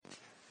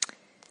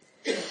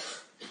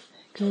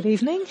Good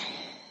evening.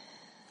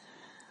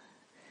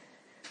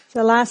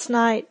 So last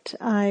night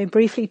I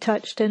briefly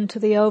touched into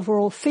the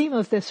overall theme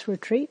of this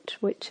retreat,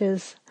 which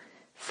is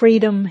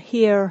freedom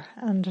here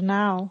and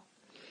now.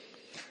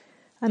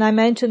 And I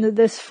mentioned that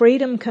this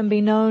freedom can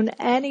be known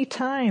any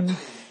time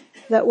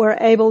that we're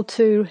able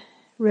to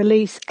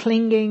release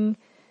clinging,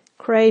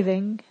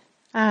 craving,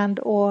 and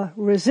or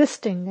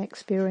resisting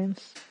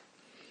experience.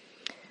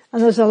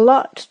 And there's a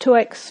lot to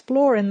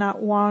explore in that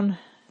one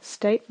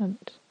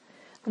statement.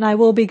 And I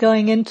will be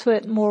going into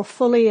it more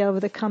fully over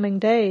the coming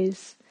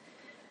days.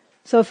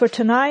 So for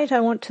tonight, I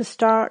want to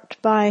start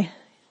by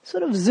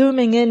sort of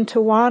zooming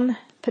into one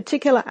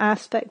particular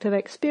aspect of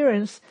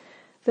experience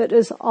that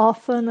is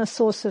often a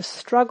source of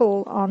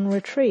struggle on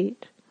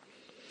retreat.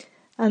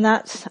 And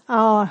that's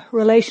our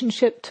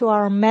relationship to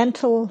our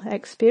mental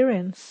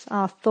experience,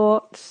 our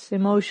thoughts,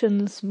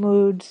 emotions,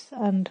 moods,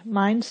 and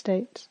mind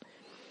states.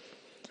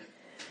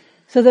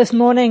 So this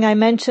morning I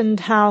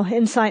mentioned how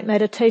insight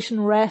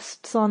meditation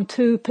rests on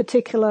two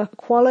particular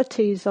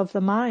qualities of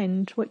the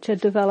mind which are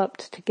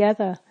developed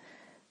together,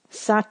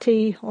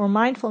 sati or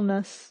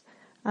mindfulness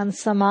and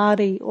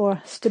samadhi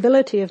or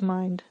stability of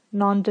mind,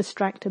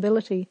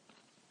 non-distractibility.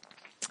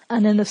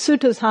 And in the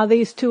suttas how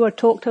these two are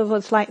talked of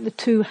as like the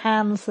two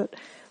hands that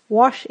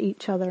wash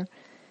each other.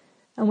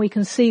 And we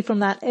can see from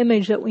that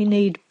image that we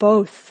need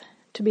both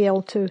to be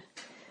able to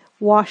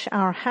wash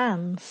our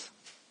hands.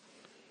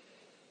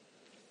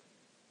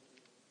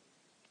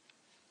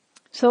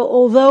 So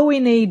although we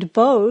need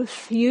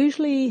both,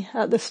 usually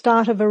at the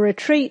start of a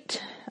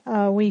retreat,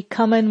 we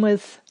come in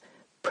with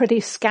pretty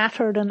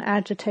scattered and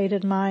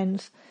agitated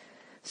minds.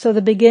 So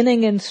the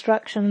beginning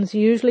instructions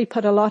usually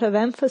put a lot of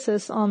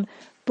emphasis on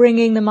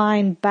bringing the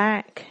mind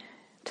back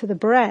to the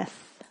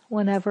breath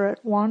whenever it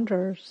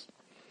wanders.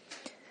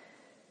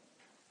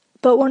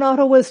 But we're not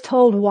always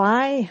told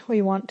why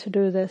we want to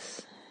do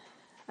this.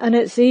 And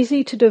it's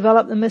easy to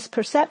develop the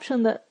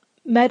misperception that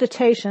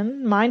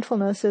meditation,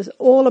 mindfulness, is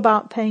all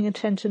about paying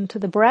attention to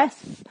the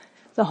breath,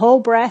 the whole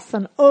breath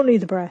and only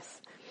the breath.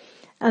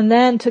 And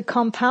then to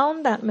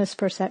compound that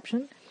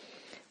misperception,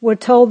 we're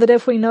told that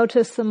if we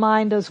notice the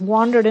mind has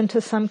wandered into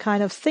some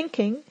kind of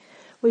thinking,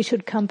 we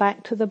should come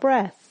back to the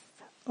breath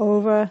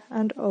over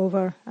and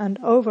over and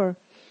over.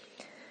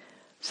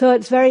 So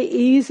it's very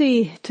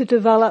easy to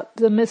develop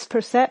the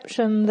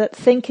misperception that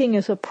thinking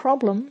is a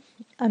problem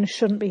and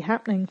shouldn't be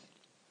happening.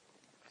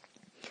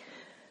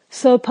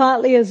 So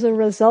partly as a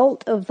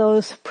result of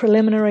those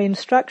preliminary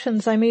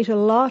instructions, I meet a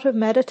lot of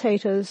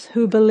meditators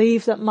who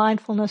believe that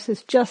mindfulness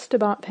is just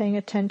about paying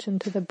attention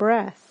to the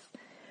breath.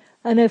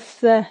 And if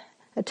the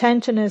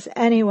attention is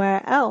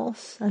anywhere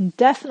else, and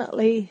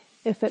definitely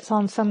if it's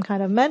on some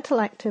kind of mental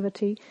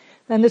activity,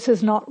 then this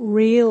is not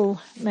real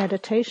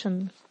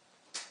meditation.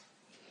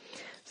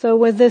 So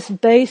with this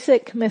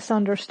basic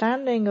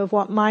misunderstanding of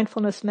what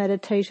mindfulness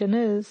meditation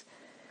is,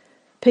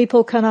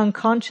 people can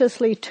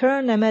unconsciously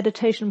turn their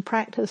meditation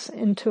practice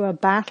into a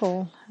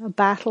battle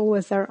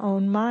with their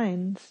own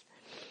minds,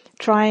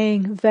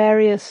 trying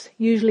various,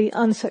 usually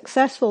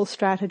unsuccessful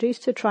strategies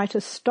to try to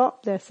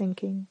stop their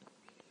thinking.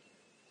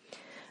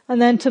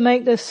 And then to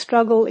make this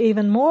struggle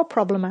even more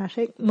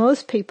problematic,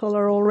 most people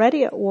are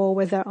already at war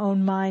with their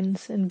own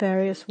minds in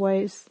various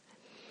ways.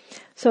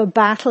 So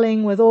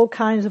battling with all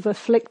kinds of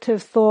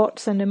afflictive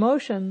thoughts and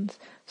emotions,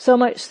 so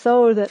much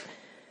so that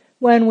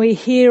when we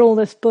hear all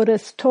this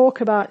Buddhist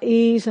talk about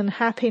ease and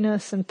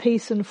happiness and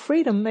peace and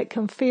freedom, it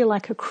can feel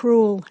like a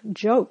cruel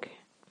joke.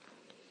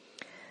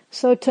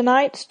 So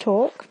tonight's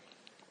talk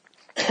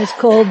is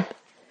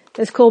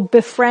called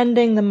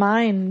Befriending the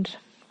Mind.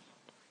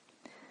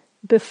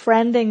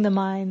 Befriending the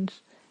mind.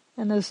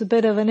 And there's a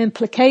bit of an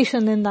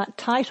implication in that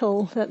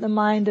title that the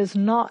mind is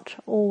not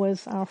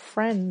always our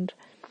friend.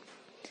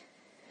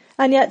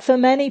 And yet for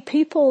many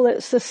people,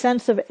 it's the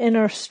sense of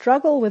inner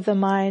struggle with the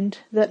mind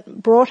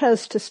that brought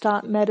us to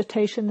start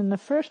meditation in the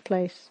first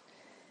place.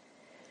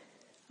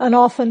 And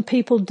often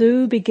people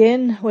do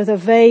begin with a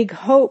vague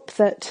hope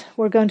that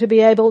we're going to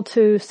be able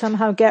to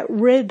somehow get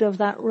rid of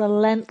that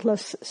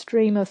relentless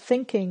stream of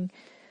thinking,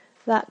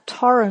 that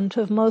torrent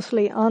of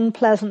mostly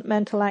unpleasant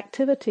mental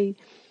activity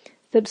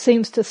that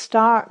seems to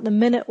start the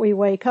minute we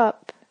wake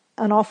up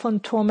and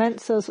often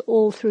torments us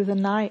all through the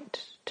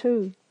night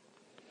too.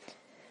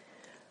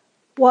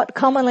 What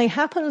commonly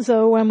happens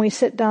though when we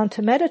sit down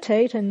to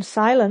meditate in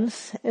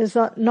silence is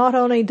that not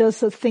only does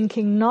the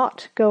thinking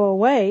not go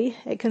away,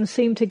 it can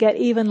seem to get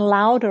even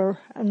louder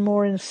and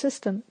more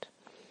insistent.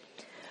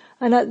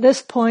 And at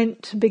this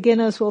point,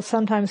 beginners will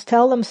sometimes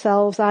tell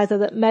themselves either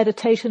that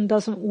meditation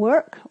doesn't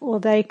work or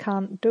they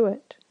can't do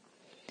it.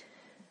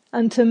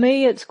 And to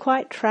me, it's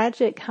quite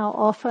tragic how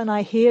often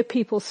I hear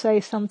people say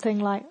something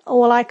like, "Oh,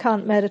 well, I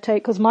can't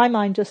meditate because my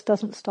mind just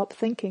doesn't stop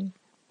thinking."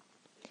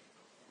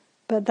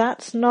 But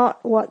that's not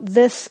what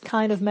this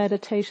kind of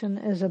meditation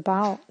is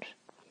about.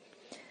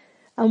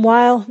 And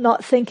while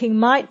not thinking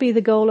might be the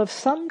goal of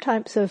some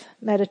types of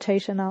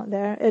meditation out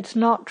there, it's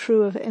not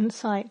true of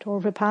insight or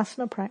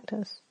vipassana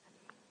practice.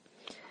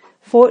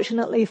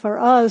 Fortunately for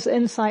us,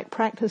 insight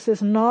practice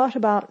is not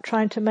about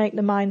trying to make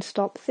the mind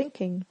stop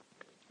thinking,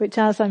 which,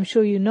 as I'm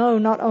sure you know,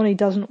 not only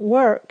doesn't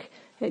work,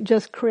 it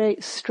just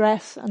creates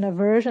stress and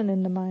aversion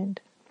in the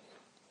mind.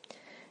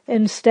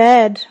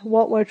 Instead,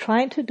 what we're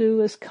trying to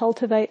do is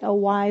cultivate a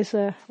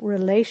wiser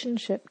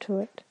relationship to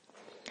it,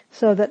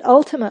 so that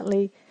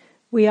ultimately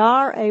we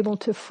are able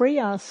to free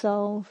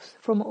ourselves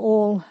from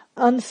all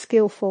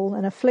unskillful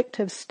and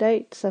afflictive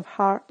states of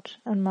heart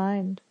and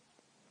mind.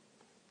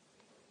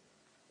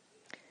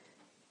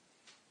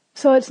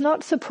 So it's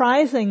not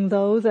surprising,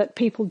 though, that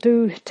people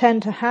do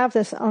tend to have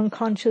this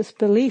unconscious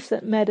belief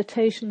that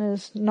meditation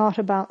is not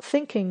about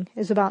thinking,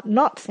 is about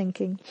not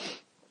thinking.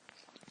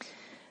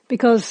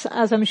 Because,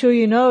 as I'm sure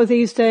you know,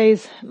 these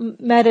days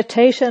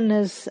meditation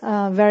is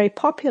very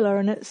popular,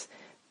 and it's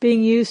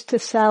being used to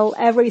sell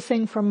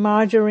everything from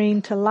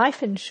margarine to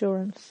life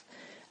insurance.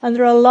 And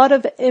there are a lot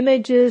of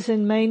images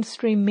in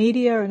mainstream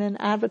media and in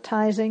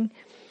advertising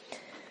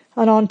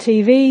and on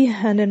TV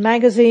and in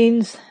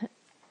magazines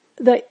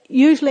that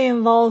usually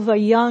involve a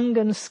young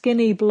and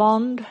skinny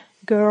blonde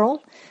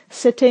girl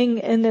sitting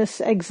in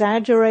this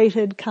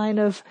exaggerated kind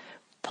of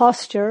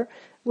posture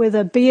with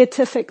a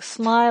beatific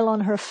smile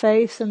on her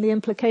face and the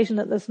implication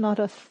that there's not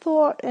a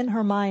thought in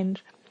her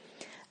mind.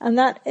 And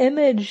that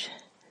image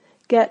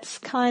gets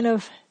kind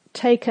of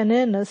taken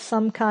in as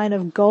some kind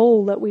of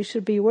goal that we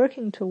should be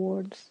working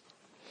towards.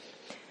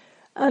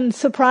 And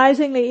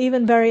surprisingly,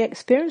 even very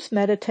experienced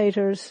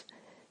meditators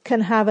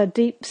can have a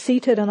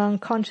deep-seated and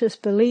unconscious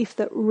belief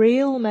that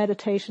real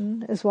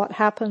meditation is what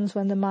happens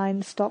when the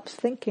mind stops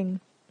thinking.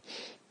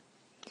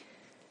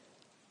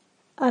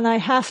 And I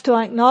have to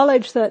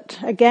acknowledge that,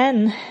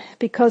 again,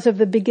 because of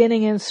the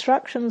beginning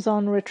instructions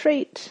on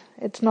retreat,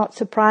 it's not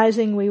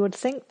surprising we would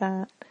think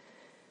that.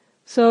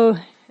 So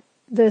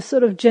the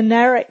sort of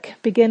generic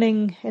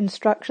beginning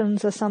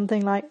instructions are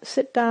something like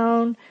sit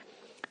down,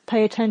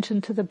 pay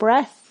attention to the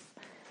breath.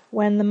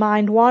 When the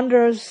mind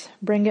wanders,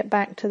 bring it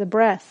back to the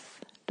breath.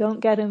 Don't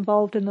get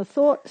involved in the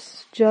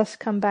thoughts, just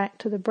come back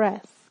to the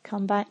breath.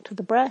 Come back to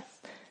the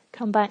breath,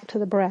 come back to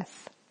the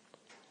breath.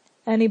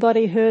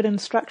 Anybody heard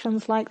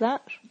instructions like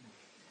that?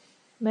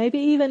 Maybe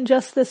even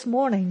just this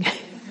morning.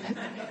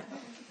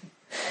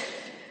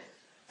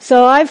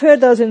 So I've heard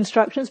those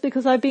instructions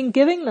because I've been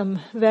giving them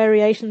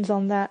variations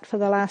on that for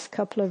the last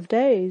couple of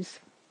days.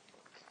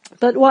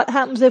 But what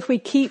happens if we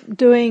keep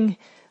doing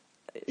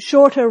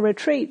shorter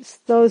retreats?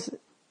 Those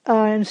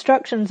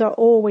instructions are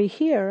all we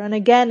hear. And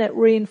again, it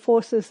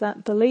reinforces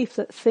that belief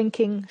that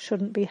thinking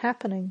shouldn't be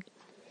happening.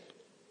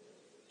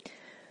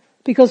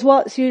 Because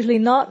what's usually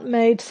not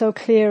made so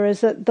clear is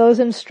that those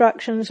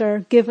instructions are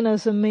given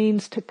as a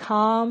means to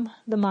calm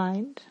the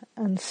mind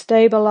and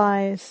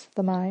stabilize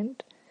the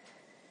mind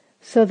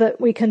so that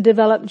we can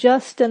develop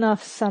just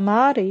enough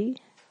samadhi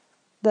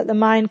that the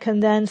mind can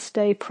then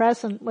stay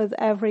present with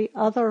every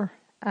other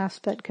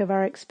aspect of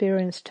our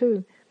experience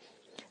too.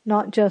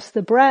 Not just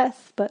the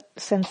breath, but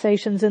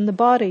sensations in the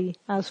body,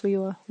 as we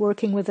were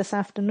working with this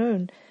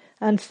afternoon,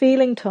 and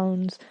feeling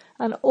tones,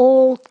 and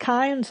all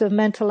kinds of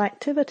mental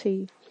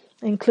activity,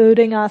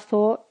 including our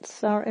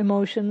thoughts, our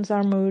emotions,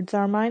 our moods,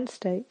 our mind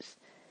states.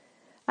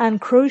 And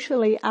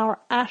crucially, our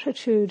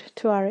attitude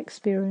to our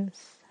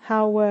experience,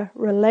 how we're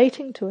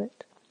relating to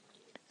it.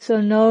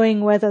 So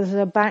knowing whether there's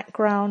a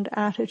background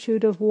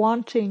attitude of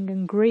wanting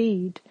and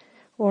greed,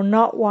 or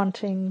not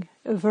wanting,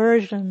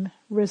 aversion,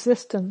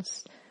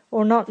 resistance,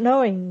 or not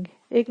knowing,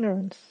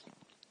 ignorance.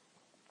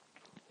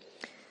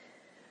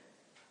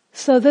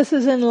 So this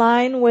is in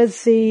line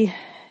with the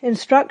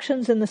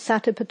instructions in the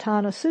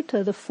Satipatthana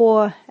Sutta, the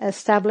 4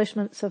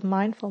 establishments of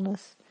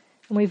mindfulness.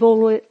 And we've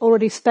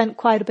already spent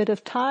quite a bit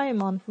of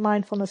time on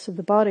mindfulness of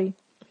the body.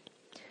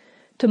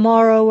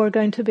 Tomorrow we're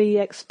going to be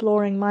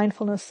exploring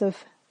mindfulness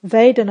of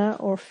Vedana,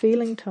 or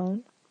feeling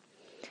tone.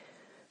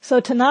 So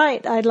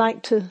tonight I'd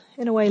like to,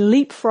 in a way,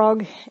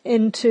 leapfrog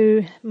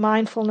into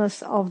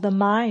mindfulness of the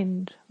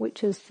mind,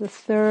 which is the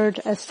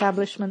 3rd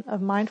establishment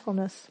of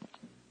mindfulness.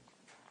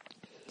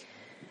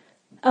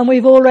 And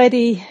we've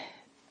already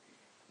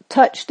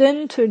touched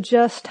into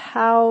just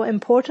how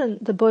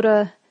important the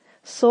Buddha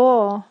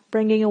saw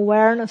bringing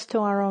awareness to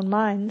our own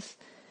minds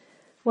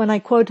when I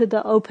quoted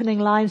the opening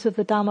lines of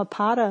the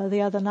Dhammapada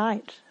the other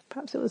night.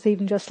 Perhaps it was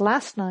even just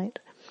last night.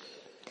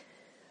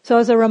 So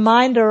as a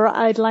reminder,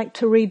 I'd like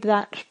to read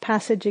that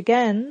passage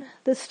again,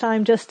 this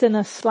time just in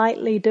a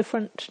slightly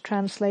different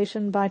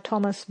translation by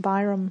Thomas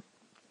Byram.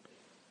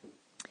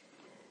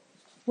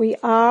 We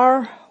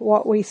are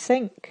what we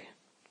think.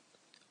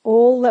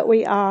 All that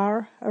we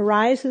are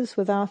arises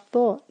with our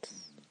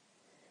thoughts.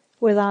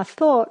 With our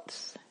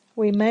thoughts,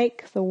 we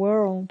make the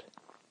world.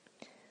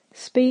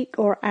 Speak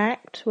or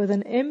act with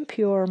an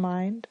impure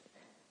mind,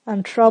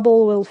 and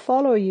trouble will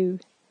follow you,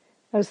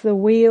 as the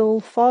wheel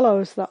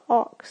follows the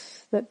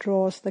ox that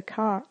draws the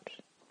cart.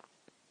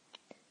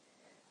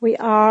 We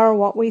are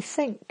what we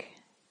think.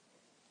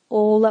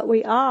 All that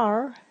we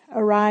are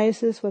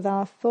arises with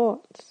our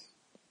thoughts.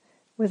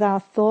 With our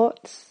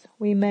thoughts,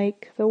 we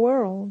make the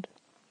world.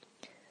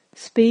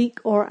 Speak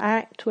or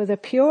act with a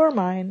pure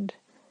mind,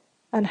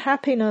 and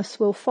happiness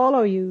will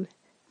follow you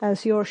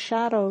as your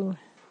shadow,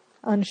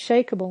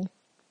 unshakable.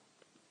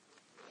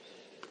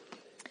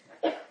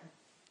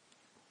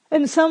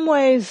 In some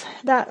ways,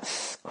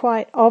 that's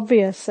quite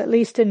obvious, at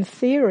least in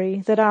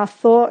theory, that our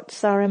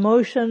thoughts, our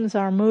emotions,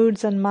 our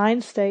moods and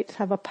mind states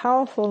have a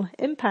powerful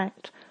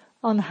impact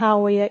on how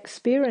we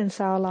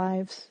experience our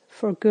lives,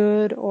 for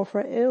good or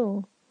for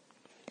ill.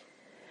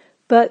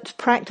 But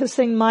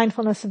practicing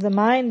mindfulness of the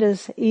mind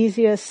is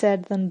easier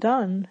said than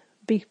done,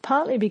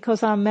 partly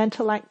because our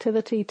mental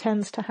activity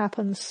tends to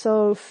happen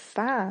so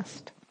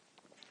fast.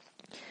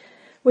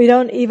 We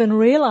don't even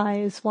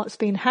realize what's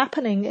been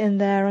happening in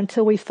there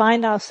until we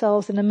find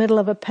ourselves in the middle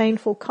of a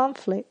painful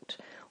conflict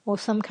or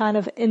some kind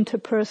of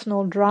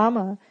interpersonal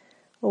drama,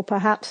 or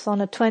perhaps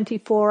on a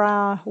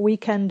 24-hour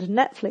weekend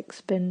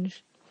Netflix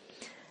binge.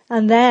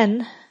 And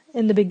then,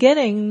 in the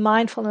beginning,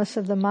 mindfulness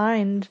of the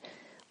mind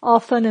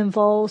often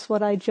involves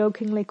what I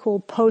jokingly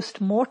call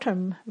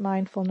post-mortem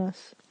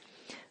mindfulness.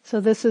 So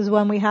this is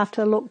when we have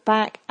to look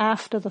back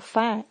after the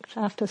fact,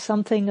 after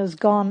something has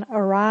gone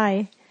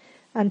awry,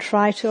 and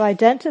try to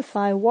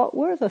identify what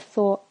were the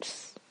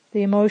thoughts,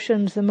 the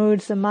emotions, the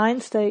moods, the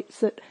mind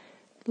states that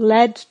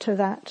led to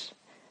that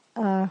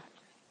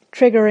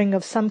triggering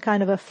of some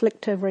kind of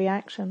afflictive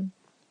reaction.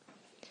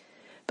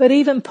 But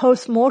even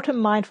post-mortem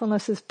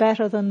mindfulness is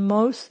better than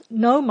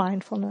no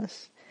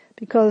mindfulness,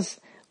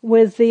 because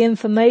with the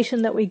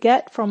information that we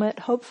get from it,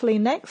 hopefully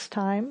next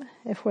time,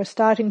 if we're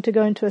starting to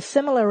go into a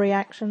similar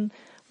reaction,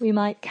 we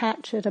might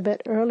catch it a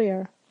bit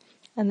earlier,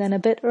 and then a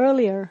bit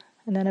earlier,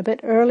 and then a bit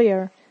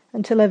earlier,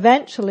 until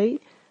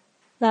eventually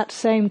that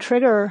same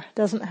trigger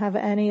doesn't have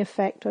any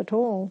effect at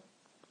all.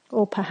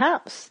 Or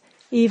perhaps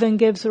even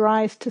gives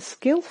rise to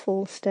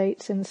skillful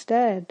states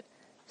instead,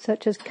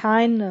 such as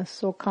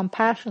kindness or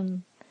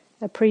compassion,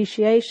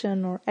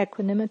 appreciation or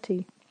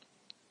equanimity.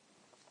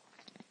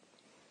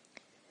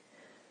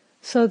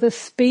 So the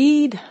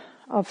speed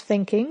of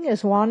thinking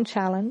is one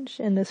challenge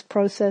in this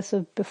process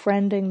of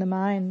befriending the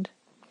mind.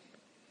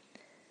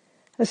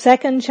 The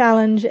second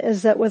challenge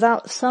is that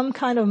without some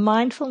kind of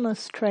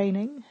mindfulness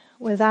training,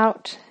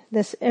 without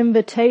this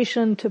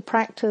invitation to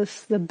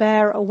practice the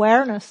bare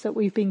awareness that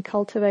we've been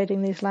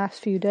cultivating these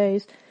last few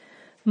days,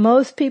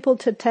 most people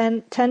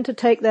tend to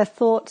take their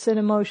thoughts and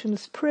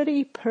emotions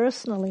pretty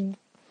personally,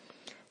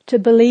 to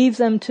believe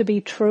them to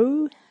be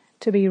true,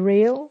 to be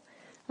real,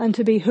 and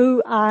to be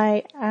who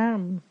I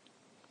am.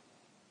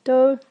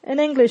 Though in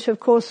English, of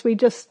course, we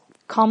just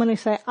commonly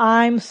say,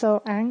 I'm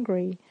so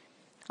angry,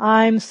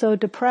 I'm so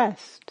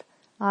depressed,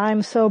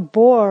 I'm so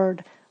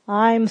bored,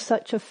 I'm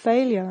such a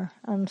failure,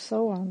 and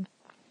so on.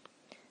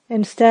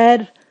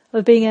 Instead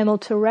of being able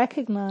to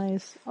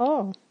recognize,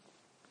 oh,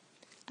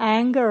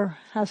 anger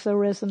has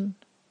arisen.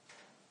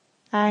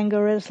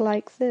 Anger is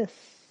like this.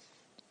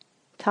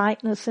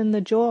 Tightness in the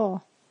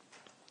jaw.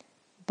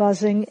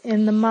 Buzzing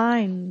in the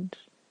mind.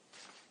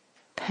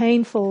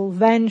 Painful,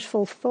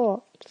 vengeful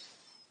thoughts.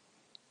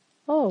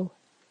 Oh,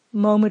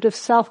 moment of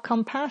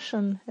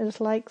self-compassion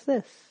is like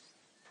this.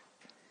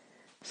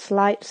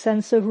 Slight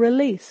sense of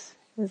release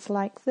is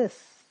like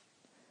this,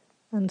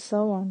 and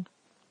so on.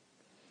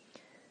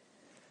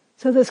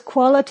 So this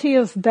quality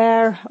of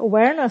bare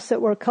awareness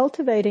that we're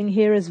cultivating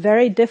here is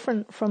very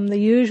different from the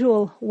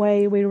usual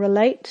way we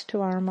relate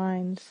to our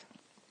minds.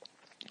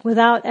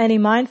 Without any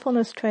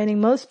mindfulness training,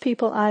 most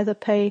people either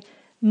pay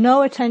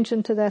no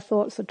attention to their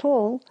thoughts at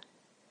all,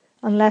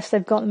 unless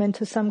they've got them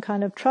into some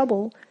kind of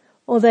trouble,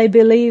 or they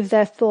believe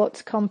their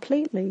thoughts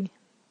completely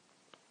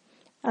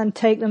and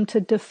take them to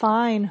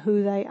define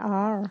who they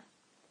are.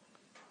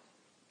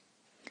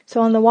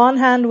 So on the one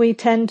hand, we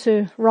tend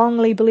to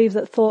wrongly believe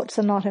that thoughts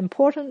are not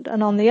important,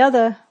 and on the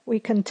other, we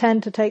can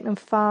tend to take them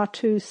far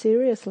too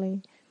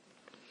seriously.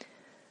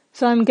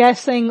 So I'm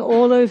guessing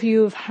all of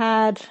you have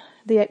had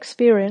the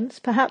experience,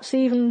 perhaps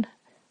even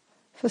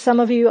for some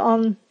of you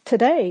on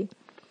today,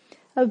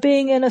 of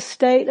being in a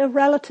state of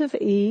relative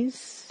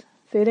ease,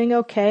 feeling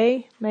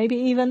okay, maybe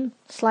even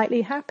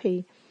slightly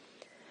happy.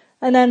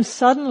 And then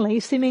suddenly,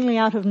 seemingly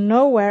out of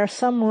nowhere,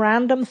 some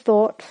random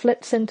thought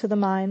flits into the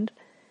mind,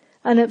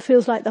 and it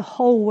feels like the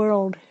whole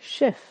world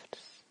shifts.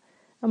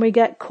 And we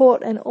get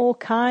caught in all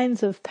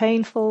kinds of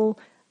painful,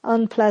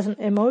 unpleasant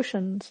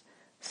emotions,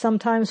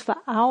 sometimes for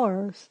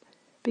hours,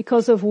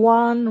 because of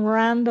one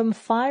random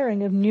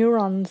firing of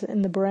neurons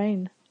in the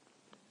brain.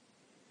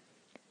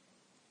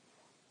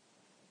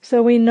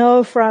 So we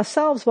know for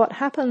ourselves what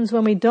happens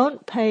when we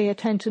don't pay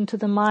attention to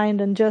the mind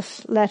and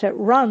just let it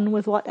run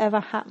with whatever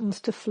happens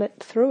to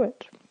flit through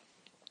it.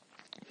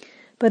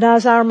 But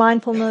as our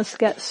mindfulness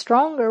gets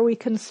stronger, we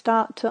can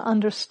start to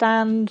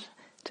understand,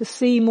 to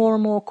see more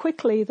and more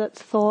quickly that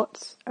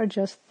thoughts are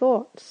just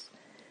thoughts.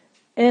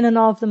 In and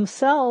of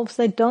themselves,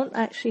 they don't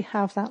actually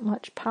have that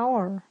much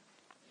power.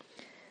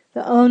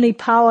 The only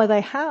power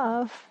they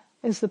have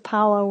is the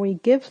power we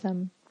give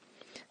them.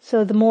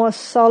 So the more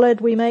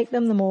solid we make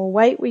them, the more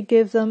weight we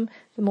give them,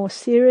 the more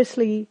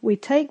seriously we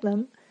take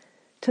them,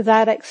 to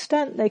that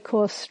extent they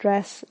cause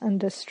stress and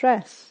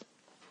distress.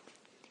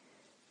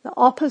 The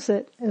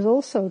opposite is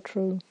also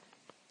true.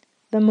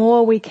 The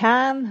more we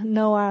can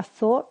know our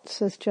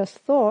thoughts as just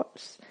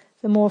thoughts,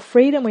 the more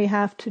freedom we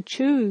have to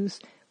choose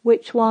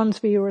which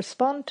ones we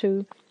respond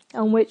to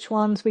and which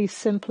ones we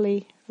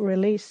simply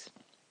release.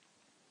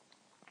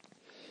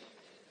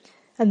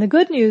 And the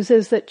good news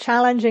is that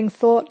challenging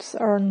thoughts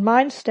or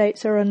mind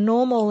states are a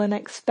normal and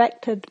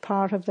expected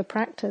part of the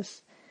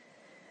practice.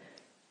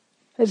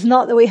 It's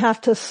not that we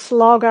have to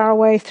slog our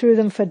way through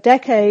them for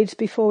decades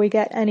before we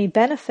get any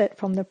benefit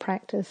from the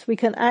practice. We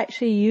can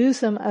actually use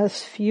them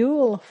as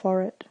fuel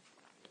for it.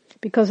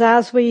 Because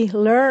as we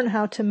learn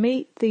how to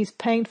meet these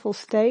painful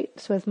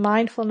states with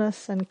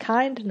mindfulness and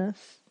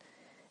kindness,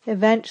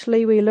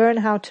 eventually we learn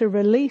how to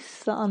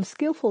release the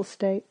unskillful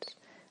states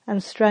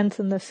and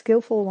strengthen the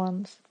skillful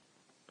ones.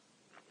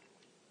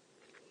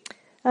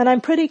 And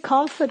I'm pretty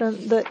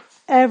confident that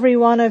every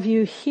one of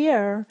you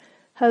here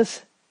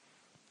has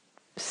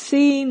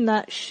seen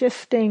that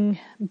shifting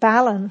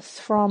balance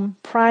from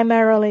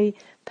primarily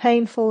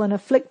painful and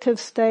afflictive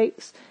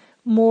states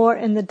more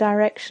in the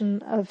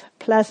direction of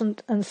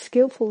pleasant and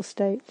skillful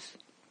states.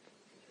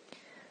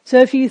 So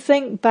if you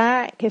think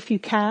back, if you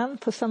can,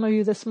 for some of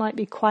you this might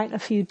be quite a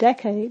few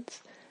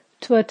decades,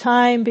 to a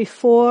time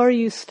before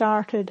you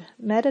started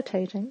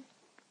meditating,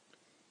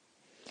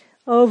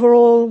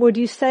 overall, would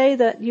you say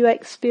that you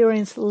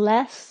experience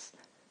less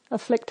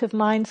afflictive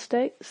mind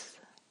states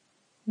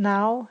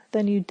now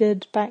than you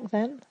did back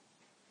then?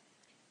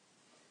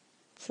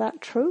 Is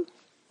that true?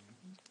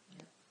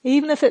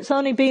 Even if it's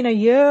only been a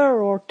year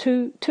or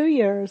two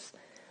years.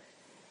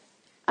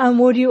 And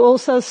would you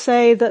also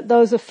say that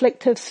those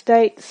afflictive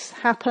states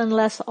happen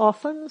less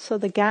often, so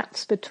the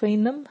gaps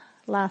between them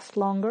last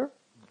longer?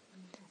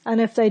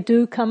 And if they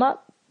do come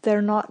up,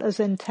 they're not as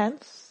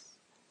intense?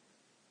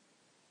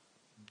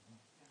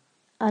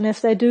 And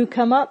if they do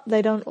come up,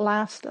 they don't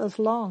last as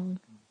long.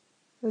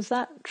 Is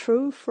that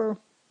true for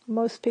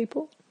most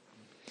people?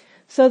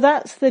 So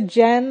that's the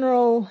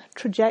general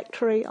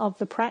trajectory of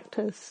the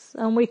practice.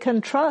 And we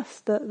can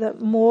trust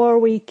that more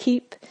we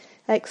keep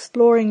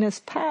exploring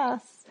this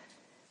path,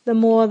 the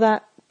more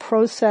that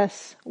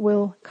process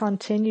will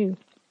continue.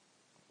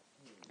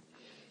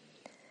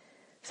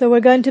 So we're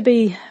going to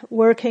be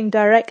working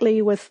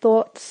directly with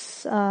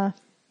thoughts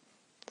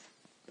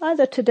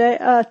either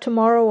today,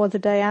 tomorrow or the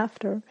day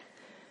after.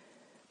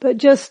 But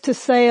just to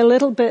say a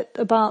little bit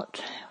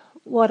about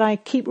what I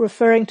keep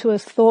referring to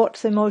as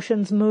thoughts,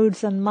 emotions,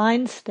 moods, and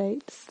mind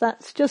states,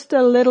 that's just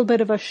a little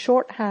bit of a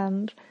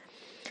shorthand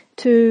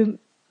to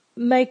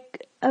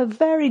make a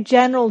very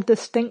general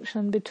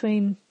distinction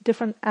between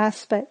different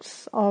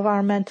aspects of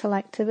our mental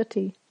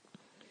activity.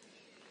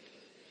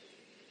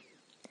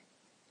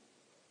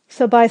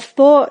 So by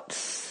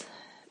thoughts,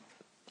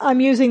 I'm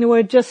using the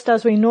word just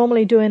as we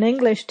normally do in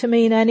English to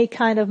mean any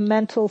kind of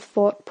mental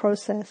thought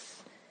process.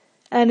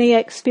 Any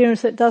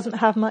experience that doesn't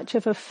have much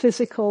of a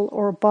physical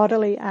or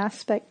bodily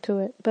aspect to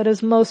it, but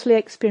is mostly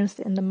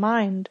experienced in the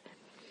mind.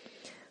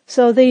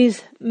 So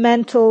these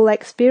mental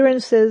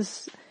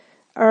experiences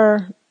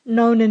are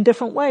known in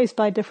different ways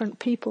by different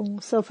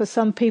people. So for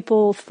some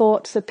people,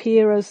 thoughts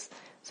appear as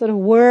sort of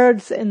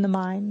words in the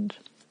mind.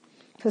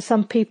 For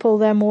some people,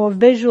 they're more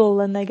visual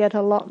and they get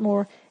a lot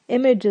more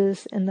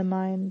images in the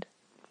mind.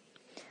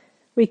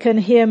 We can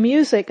hear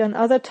music and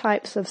other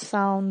types of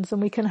sounds,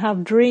 and we can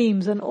have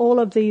dreams, and all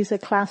of these are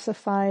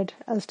classified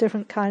as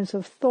different kinds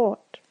of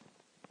thought.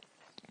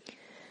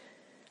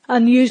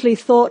 And usually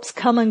thoughts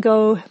come and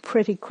go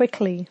pretty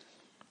quickly.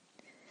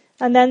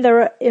 And then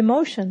there are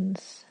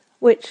emotions,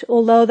 which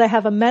although they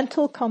have a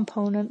mental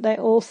component, they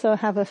also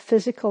have a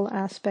physical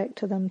aspect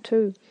to them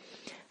too.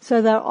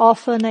 So they're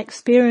often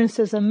experienced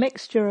as a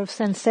mixture of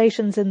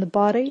sensations in the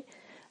body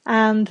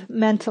and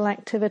mental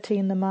activity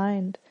in the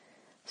mind.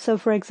 So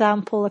for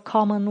example, a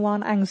common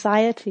one,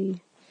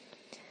 anxiety.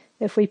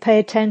 If we pay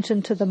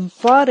attention to the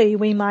body,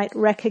 we might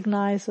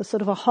recognize a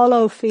sort of a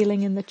hollow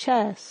feeling in the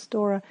chest,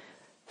 or a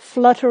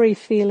fluttery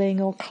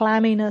feeling, or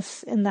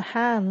clamminess in the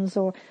hands,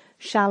 or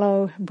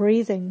shallow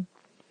breathing.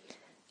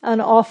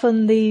 And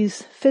often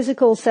these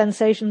physical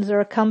sensations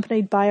are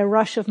accompanied by a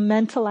rush of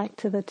mental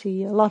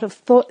activity, a lot of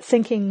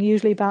thinking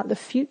usually about the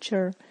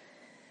future,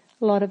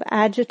 a lot of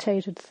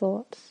agitated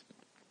thoughts.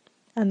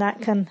 And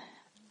that can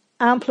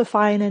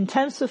amplify and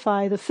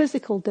intensify the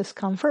physical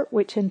discomfort,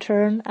 which in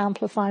turn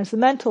amplifies the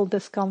mental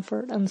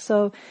discomfort. And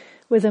so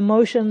with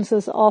emotions,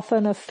 there's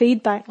often a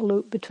feedback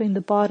loop between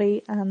the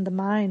body and the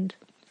mind.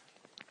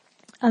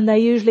 And they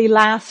usually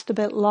last a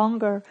bit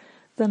longer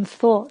than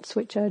thoughts,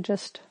 which are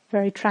just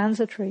very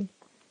transitory.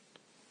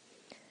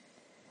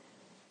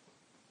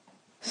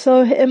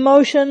 So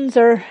emotions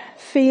are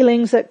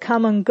feelings that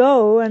come and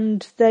go,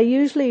 and they're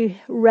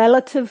usually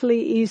relatively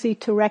easy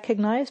to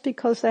recognize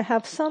because they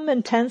have some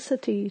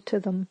intensity to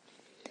them,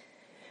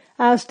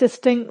 as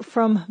distinct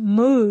from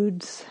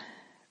moods,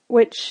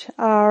 which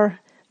are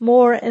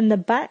more in the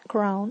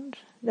background.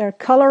 They're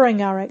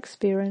coloring our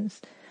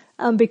experience,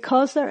 and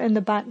because they're in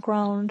the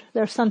background,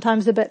 they're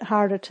sometimes a bit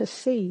harder to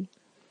see.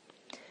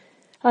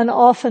 And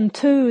often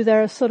too,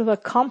 they're sort of a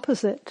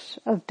composite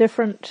of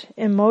different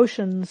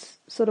emotions,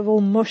 sort of all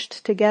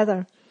mushed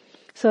together.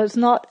 So it's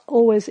not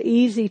always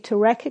easy to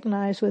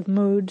recognize with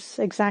moods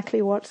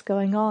exactly what's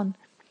going on.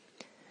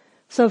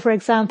 So for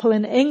example,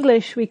 in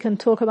English we can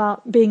talk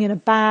about being in a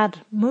bad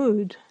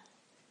mood.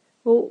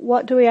 Well,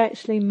 what do we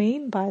actually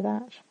mean by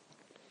that?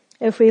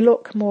 If we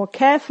look more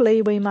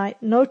carefully, we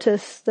might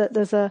notice that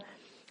there's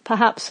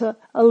perhaps a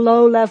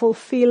low-level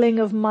feeling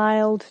of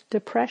mild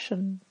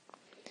depression.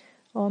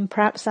 Or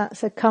perhaps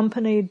that's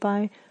accompanied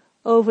by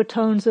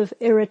overtones of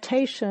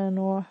irritation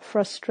or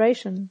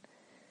frustration.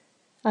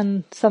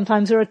 And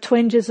sometimes there are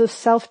twinges of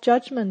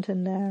self-judgment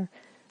in there,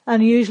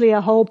 and usually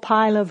a whole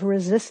pile of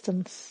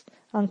resistance,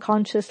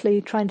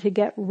 unconsciously trying to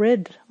get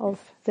rid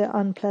of the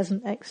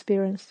unpleasant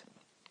experience.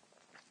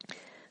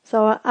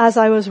 So as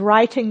I was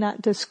writing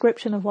that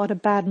description of what a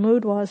bad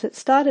mood was, it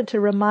started to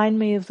remind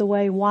me of the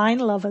way wine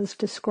lovers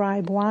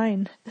describe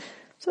wine.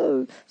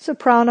 So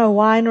Soprano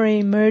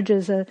Winery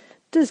merges a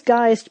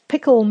disguised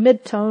pickle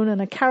midtone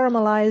and a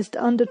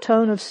caramelized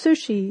undertone of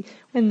sushi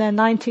in their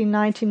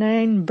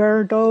 1999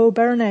 Bordeaux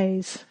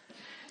Bernays.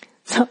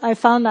 So I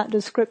found that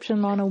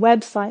description on a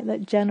website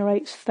that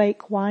generates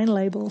fake wine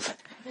labels.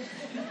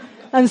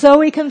 And so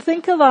we can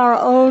think of our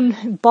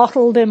own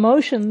bottled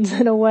emotions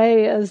in a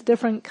way as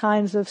different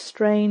kinds of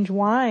strange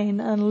wine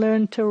and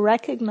learn to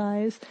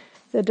recognize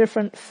the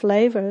different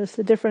flavors,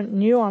 the different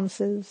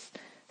nuances,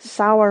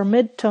 sour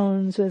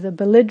midtones with a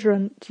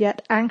belligerent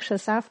yet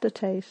anxious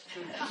aftertaste.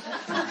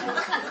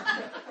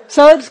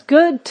 So it's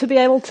good to be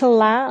able to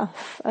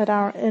laugh at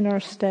our inner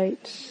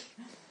states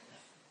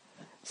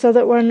so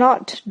that we're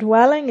not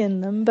dwelling in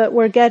them, but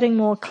we're getting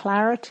more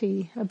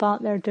clarity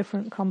about their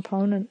different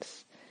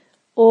components,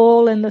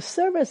 all in the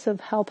service of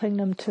helping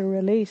them to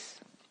release.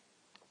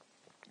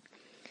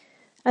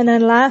 And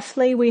then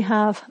lastly, we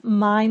have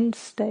mind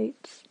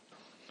states.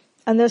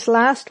 And this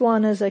last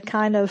one is a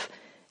kind of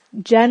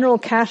general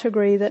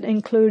category that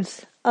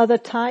includes other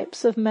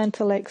types of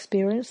mental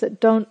experience that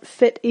don't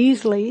fit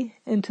easily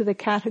into the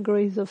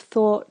categories of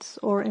thoughts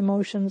or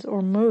emotions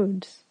or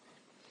moods.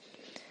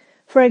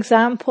 For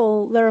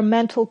example, there are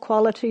mental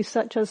qualities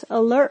such as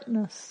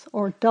alertness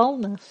or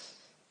dullness,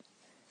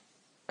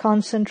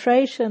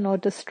 concentration or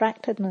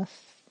distractedness,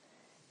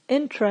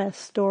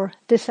 interest or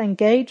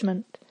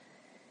disengagement.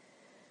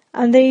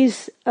 And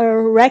these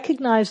are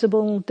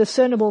recognizable,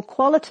 discernible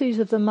qualities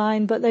of the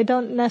mind, but they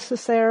don't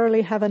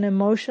necessarily have an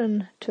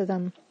emotion to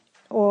them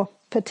or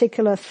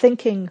particular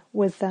thinking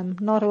with them,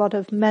 not a lot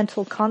of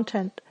mental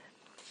content.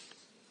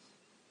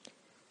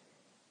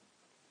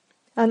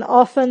 And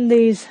often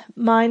these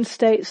mind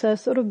states are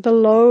sort of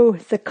below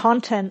the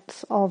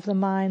contents of the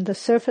mind, the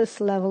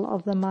surface level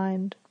of the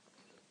mind.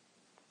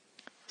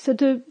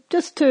 So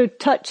just to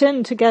touch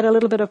in, to get a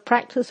little bit of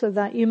practice with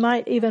that, you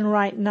might even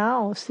right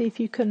now see if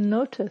you can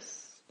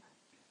notice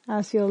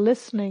as you're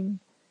listening,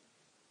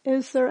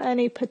 is there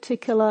any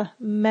particular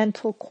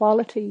mental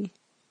quality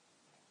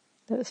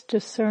that's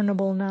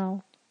discernible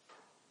now?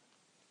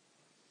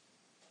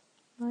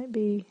 Might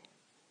be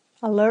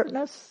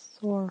alertness,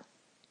 or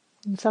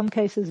in some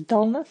cases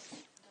dullness,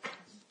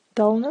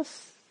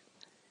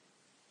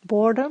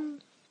 boredom,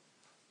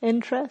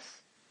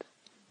 interest,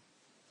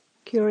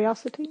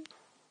 curiosity,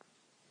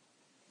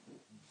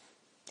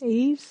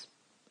 ease,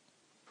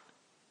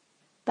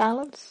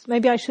 balance.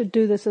 Maybe I should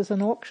do this as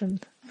an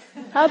auction.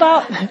 How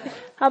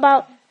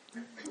about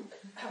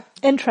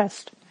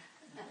interest?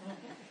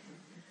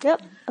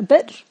 Yep, a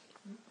bit.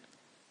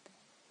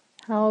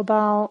 How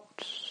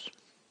about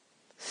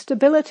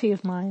stability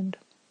of mind?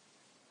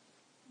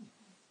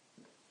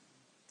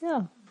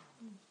 Yeah.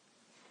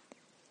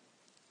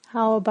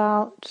 How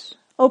about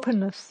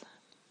openness?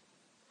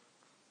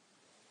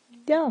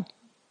 Yeah.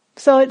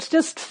 So it's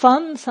just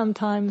fun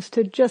sometimes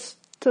to just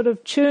sort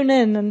of tune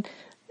in and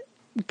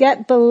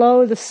get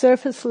below the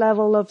surface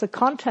level of the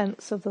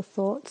contents of the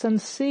thoughts and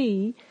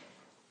see,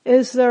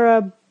 is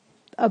there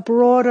a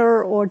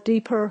broader or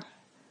deeper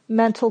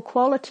mental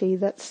quality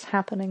that's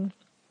happening?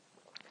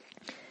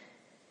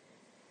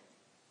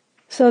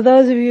 So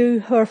those of you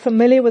who are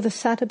familiar with the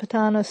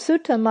Satipatthana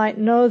Sutta might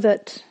know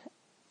that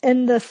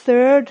in the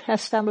third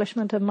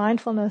establishment of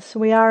mindfulness,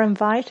 we are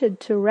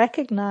invited to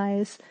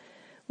recognize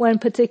when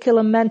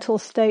particular mental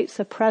states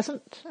are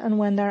present and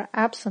when they're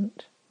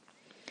absent.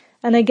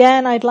 And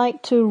again, I'd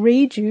like to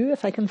read you,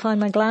 if I can find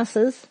my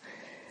glasses,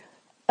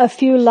 a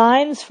few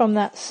lines from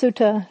that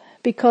sutta,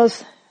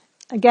 because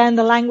again,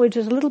 the language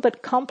is a little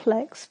bit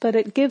complex, but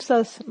it gives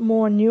us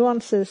more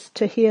nuances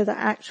to hear the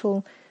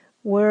actual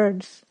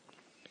words.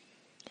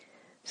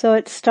 So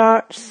it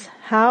starts,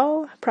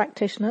 how,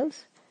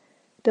 practitioners,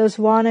 does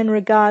one in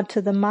regard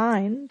to the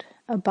mind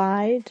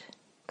abide,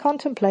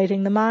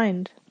 contemplating the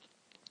mind?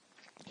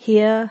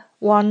 Here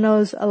one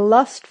knows a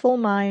lustful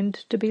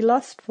mind to be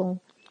lustful,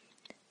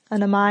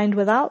 and a mind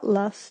without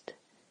lust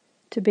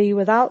to be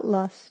without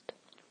lust.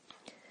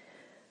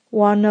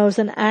 One knows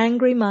an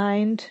angry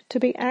mind to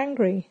be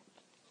angry,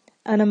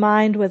 and a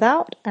mind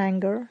without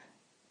anger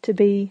to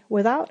be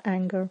without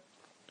anger.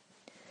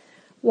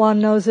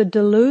 One knows a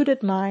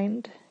deluded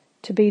mind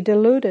to be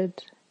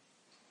deluded,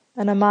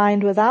 and a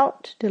mind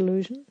without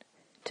delusion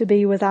to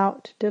be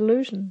without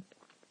delusion.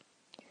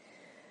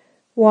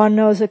 One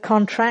knows a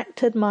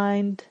contracted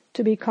mind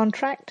to be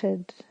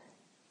contracted,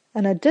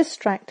 and a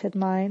distracted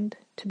mind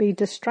to be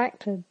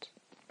distracted.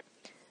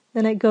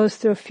 Then it goes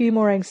through a few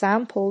more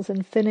examples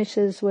and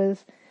finishes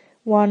with,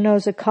 one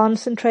knows a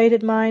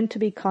concentrated mind to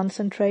be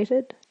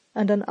concentrated,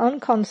 and an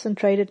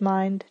unconcentrated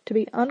mind to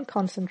be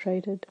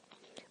unconcentrated.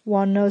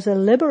 One knows a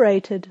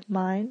liberated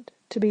mind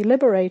to be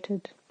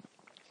liberated,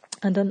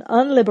 and an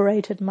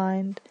unliberated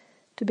mind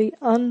to be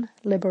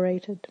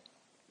unliberated.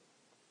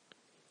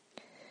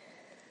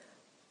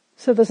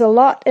 So there's a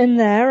lot in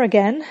there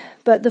again,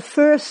 but the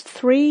first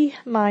three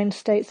mind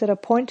states that are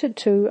pointed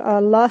to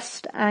are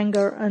lust,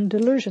 anger, and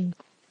delusion.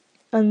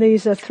 And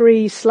these are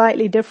three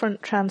slightly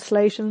different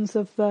translations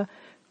of the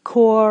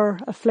core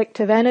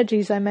afflictive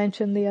energies I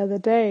mentioned the other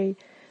day,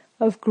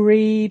 of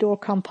greed or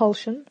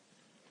compulsion,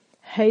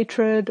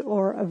 hatred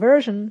or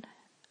aversion,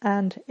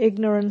 and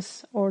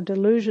ignorance or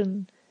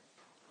delusion.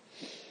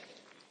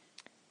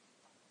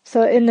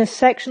 So in this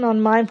section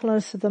on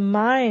mindfulness of the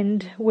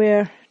mind,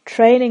 we're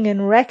training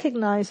in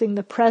recognizing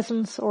the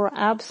presence or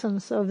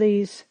absence of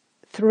these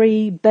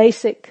three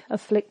basic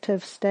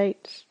afflictive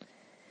states.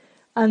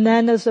 And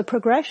then there's a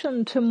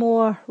progression to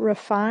more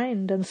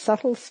refined and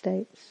subtle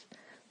states.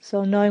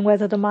 So knowing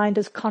whether the mind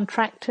is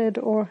contracted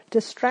or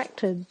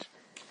distracted,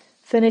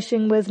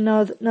 finishing with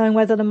knowing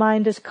whether the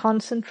mind is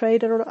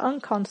concentrated or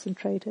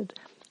unconcentrated,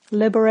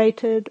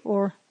 liberated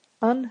or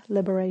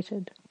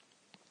unliberated.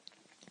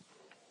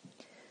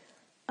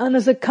 And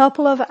there's a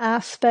couple of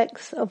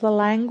aspects of the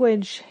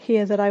language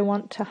here that I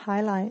want to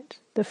highlight.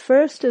 The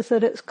first is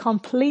that it's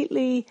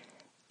completely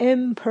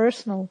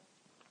impersonal.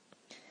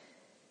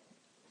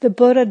 The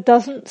Buddha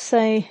doesn't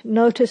say,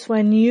 notice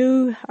when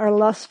you are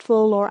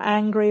lustful or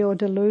angry or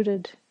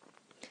deluded.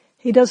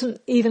 He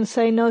doesn't even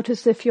say,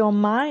 notice if your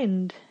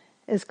mind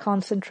is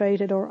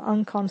concentrated or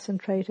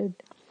unconcentrated.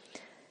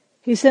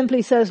 He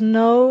simply says,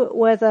 know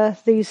whether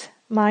these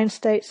mind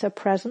states are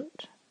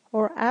present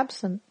or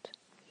absent.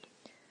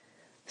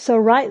 So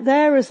right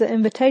there is the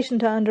invitation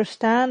to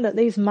understand that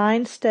these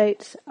mind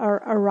states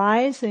are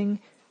arising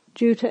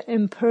due to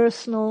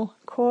impersonal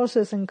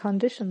causes and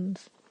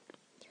conditions.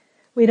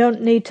 We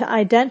don't need to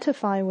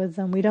identify with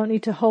them. We don't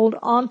need to hold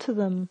on to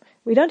them.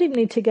 We don't even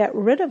need to get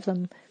rid of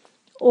them.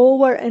 All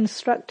we're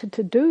instructed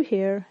to do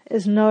here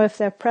is know if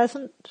they're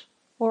present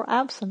or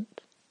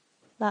absent.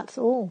 That's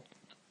all.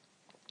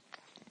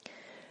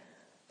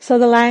 So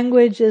the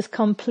language is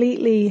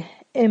completely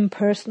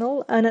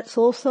impersonal, and it's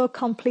also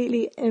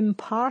completely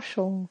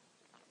impartial.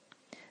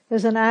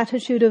 There's an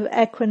attitude of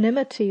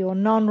equanimity or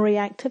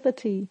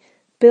non-reactivity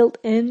built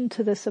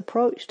into this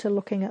approach to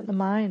looking at the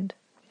mind.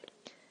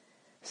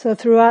 So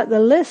throughout the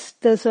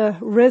list, there's a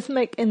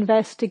rhythmic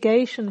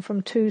investigation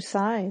from two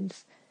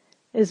sides.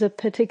 Is a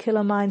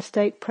particular mind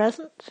state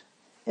present?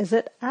 Is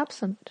it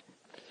absent?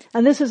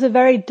 And this is a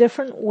very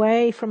different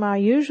way from our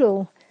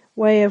usual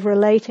way of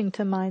relating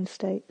to mind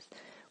states,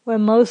 where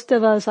most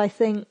of us, I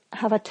think,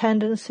 have a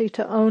tendency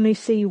to only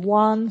see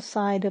one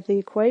side of the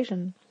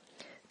equation,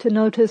 to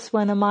notice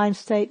when a mind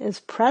state is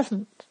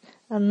present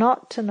and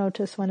not to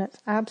notice when it's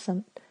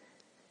absent.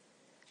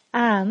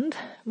 And,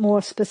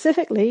 more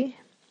specifically,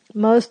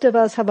 most of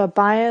us have a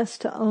bias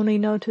to only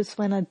notice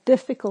when a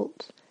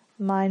difficult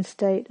mind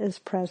state is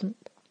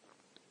present.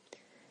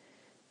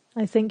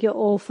 I think you're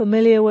all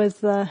familiar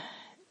with the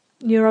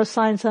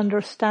neuroscience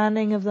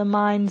understanding of the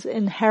mind's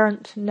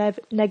inherent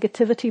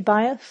negativity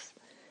bias,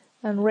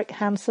 and Rick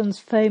Hanson's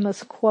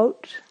famous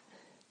quote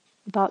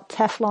about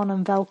Teflon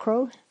and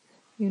Velcro.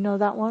 You know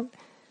that one?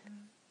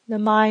 The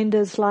mind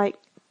is like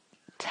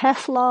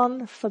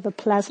Teflon for the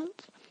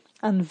pleasant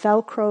and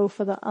Velcro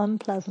for the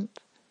unpleasant.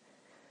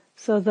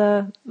 So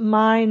the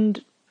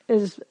mind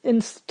is,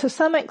 to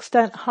some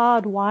extent,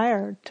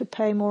 hardwired to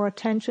pay more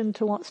attention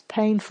to what's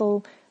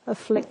painful,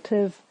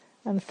 afflictive,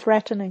 and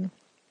threatening.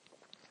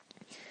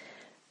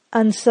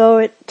 And so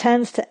it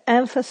tends to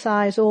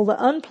emphasize all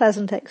the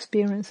unpleasant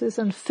experiences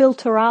and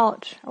filter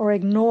out or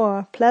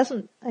ignore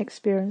pleasant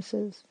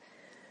experiences.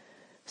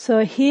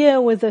 So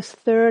here with this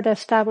third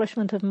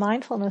establishment of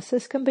mindfulness,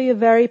 this can be a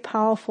very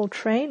powerful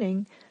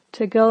training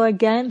to go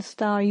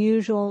against our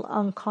usual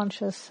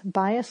unconscious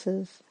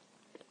biases.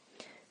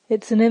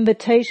 It's an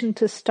invitation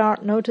to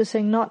start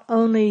noticing not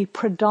only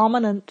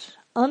predominant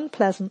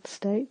unpleasant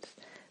states,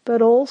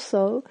 but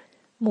also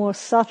more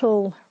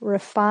subtle,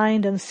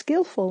 refined and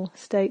skillful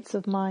states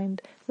of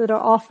mind that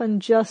are often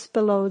just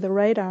below the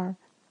radar,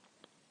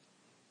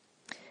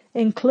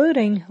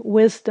 including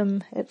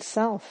wisdom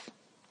itself.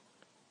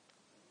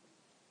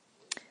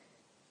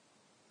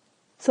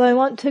 So I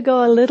want to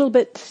go a little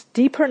bit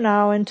deeper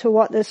now into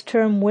what this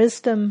term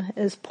wisdom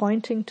is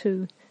pointing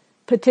to,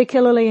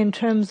 particularly in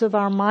terms of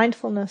our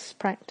mindfulness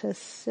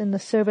practice in the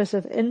service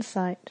of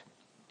insight.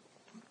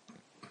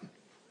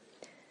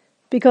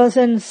 Because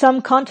in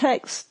some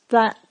contexts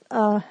that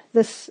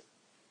this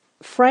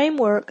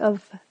framework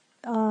of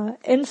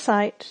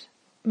insight,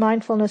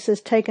 mindfulness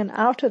is taken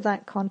out of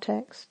that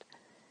context,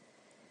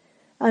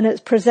 and it's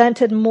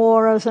presented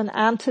more as an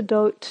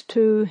antidote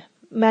to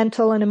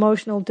mental and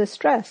emotional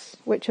distress,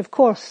 which of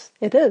course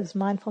it is.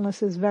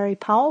 Mindfulness is very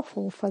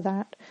powerful for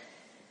that.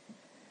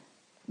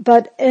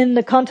 But in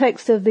the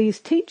context of these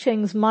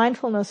teachings,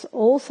 mindfulness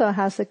also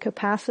has the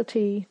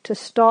capacity to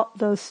stop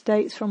those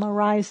states from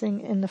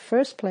arising in the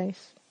first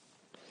place.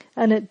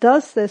 And it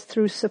does this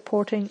through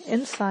supporting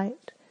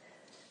insight,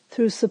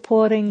 through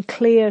supporting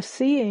clear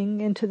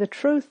seeing into the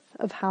truth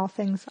of how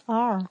things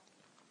are.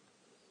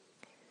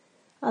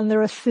 And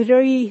there are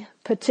three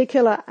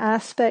particular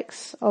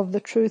aspects of the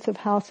truth of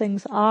how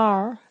things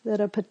are that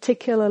are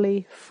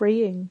particularly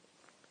freeing.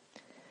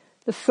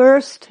 The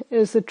first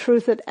is the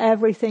truth that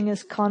everything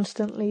is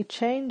constantly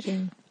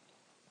changing.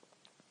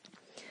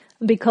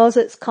 And because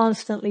it's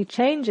constantly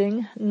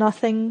changing,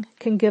 nothing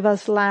can give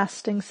us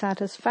lasting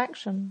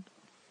satisfaction.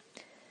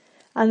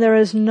 And there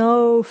is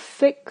no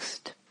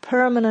fixed,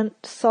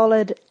 permanent,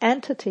 solid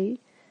entity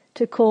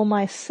to call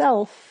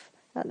myself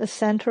at the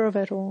center of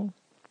it all.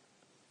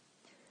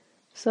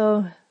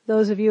 So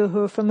those of you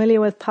who are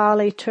familiar with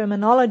Pali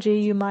terminology,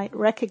 you might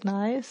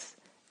recognize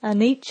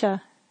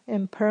anicca,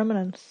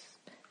 impermanence,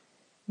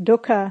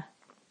 dukkha,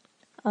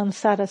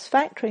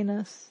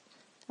 unsatisfactoriness,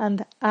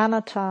 and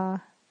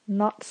anatta,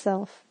 not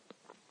self.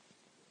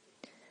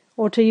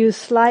 Or to use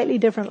slightly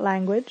different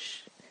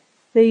language,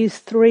 these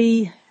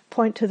three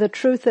point to the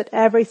truth that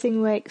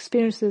everything we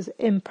experience is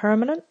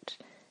impermanent,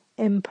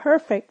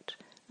 imperfect,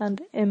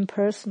 and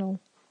impersonal.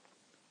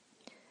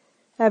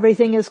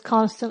 Everything is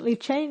constantly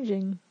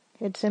changing.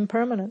 It's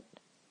impermanent.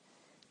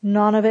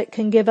 None of it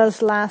can give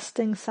us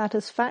lasting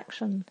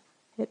satisfaction.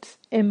 It's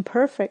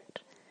imperfect.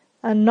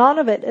 And none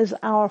of it is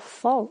our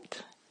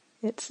fault.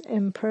 It's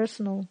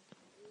impersonal.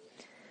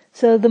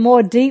 So the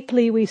more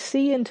deeply we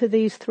see into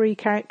these three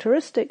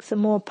characteristics, the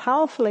more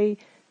powerfully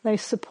they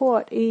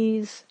support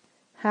ease,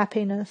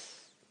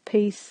 happiness,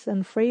 peace,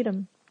 and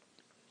freedom.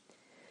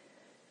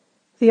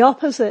 The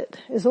opposite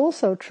is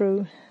also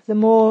true. The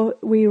more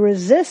we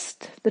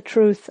resist the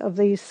truth of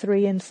these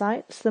three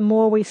insights, the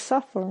more we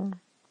suffer.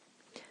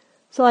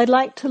 So I'd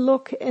like to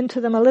look into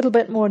them a little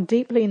bit more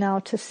deeply now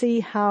to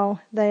see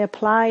how they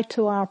apply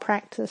to our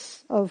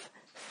practice of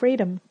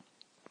freedom.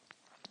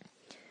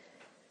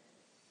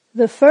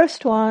 The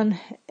first one,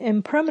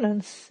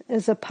 impermanence,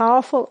 is a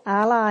powerful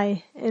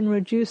ally in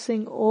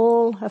reducing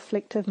all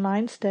afflictive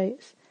mind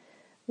states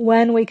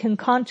when we can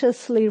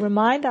consciously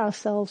remind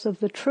ourselves of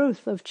the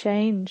truth of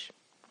change.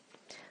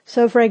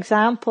 So for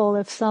example,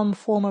 if some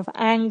form of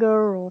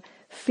anger or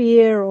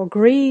fear or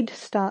greed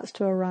starts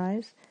to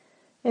arise,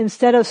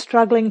 instead of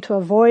struggling to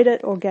avoid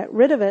it or get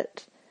rid of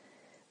it,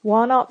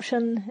 one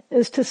option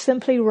is to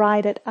simply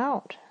ride it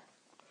out,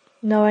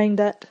 knowing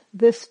that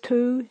this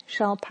too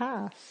shall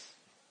pass.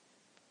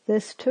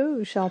 This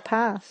too shall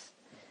pass.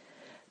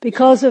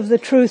 Because of the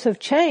truth of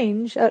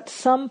change, at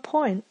some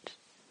point,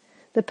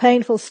 the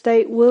painful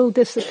state will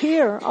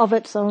disappear of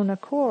its own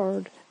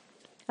accord.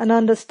 And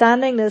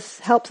understanding this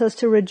helps us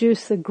to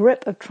reduce the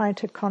grip of trying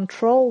to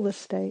control the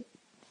state.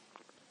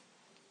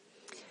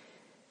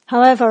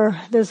 However,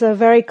 there's a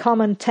very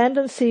common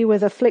tendency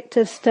with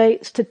afflictive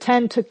states to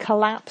tend to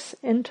collapse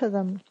into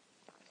them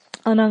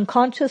and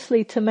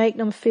unconsciously to make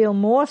them feel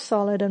more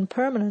solid and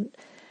permanent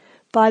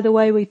by the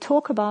way we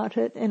talk about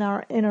it in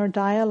our inner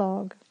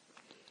dialogue.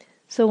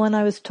 So when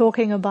I was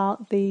talking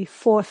about the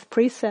fourth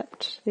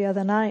precept the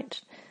other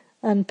night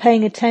and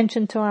paying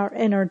attention to our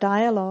inner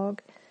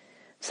dialogue,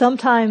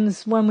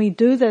 sometimes when we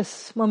do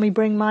this, when we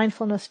bring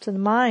mindfulness to the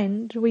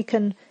mind,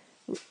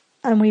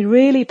 and we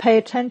really pay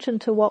attention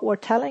to what we're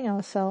telling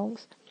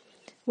ourselves,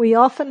 we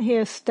often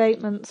hear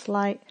statements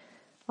like,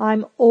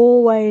 I'm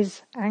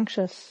always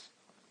anxious.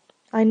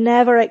 I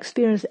never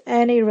experience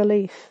any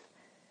relief.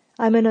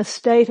 I'm in a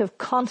state of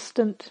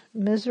constant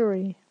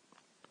misery.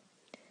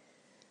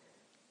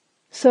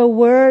 So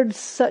words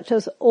such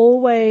as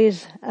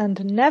always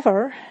and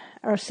never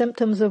are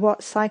symptoms of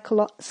what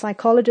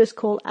psychologists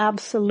call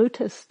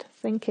absolutist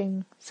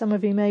thinking. Some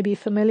of you may be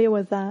familiar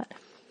with that.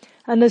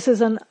 And this is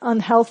an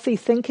unhealthy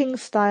thinking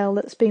style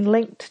that's been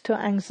linked to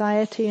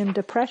anxiety and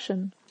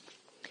depression.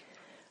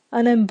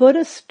 And in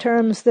Buddhist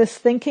terms, this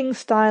thinking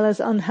style is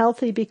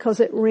unhealthy because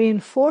it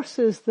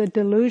reinforces the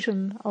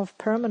delusion of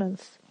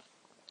permanence.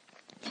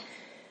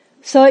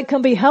 So it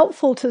can be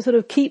helpful to sort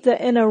of keep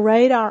the inner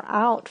radar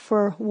out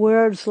for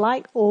words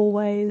like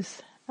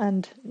always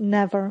and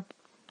never.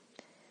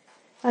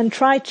 And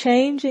try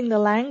changing the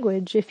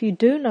language if you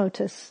do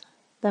notice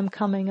them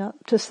coming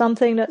up to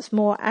something that's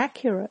more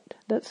accurate,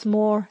 that's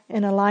more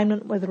in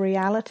alignment with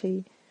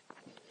reality.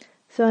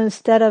 So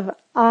instead of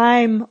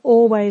I'm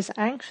always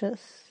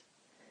anxious,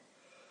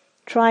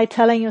 try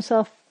telling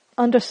yourself,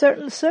 under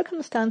certain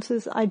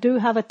circumstances, I do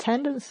have a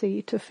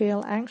tendency to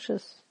feel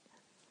anxious.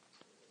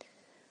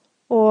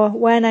 Or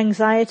when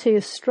anxiety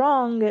is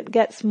strong, it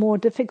gets more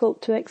difficult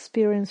to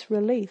experience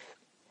relief.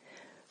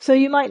 So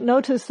you might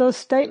notice those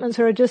statements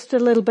are just a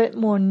little bit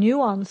more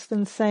nuanced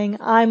than saying,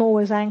 I'm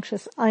always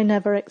anxious, I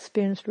never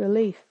experienced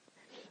relief.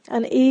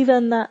 And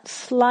even that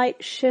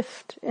slight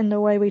shift in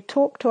the way we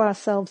talk to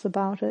ourselves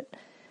about it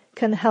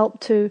can help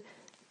to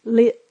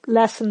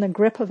lessen the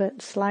grip of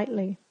it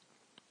slightly.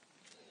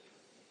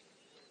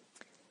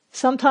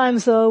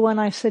 Sometimes though, when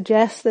I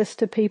suggest this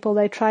to people,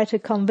 they try to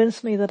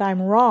convince me that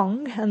I'm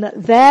wrong and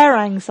that their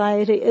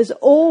anxiety is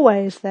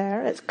always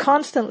there. It's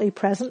constantly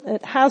present.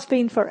 It has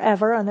been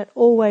forever and it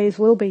always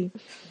will be.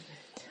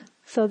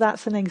 So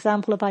that's an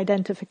example of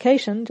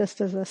identification,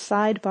 just as a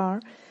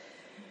sidebar.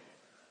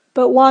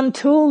 But one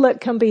tool that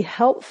can be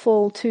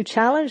helpful to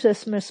challenge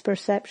this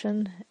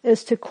misperception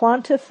is to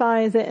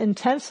quantify the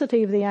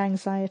intensity of the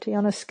anxiety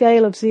on a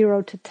scale of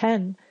 0 to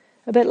 10,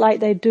 a bit like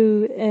they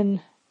do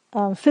in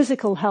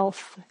physical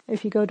health.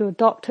 If you go to a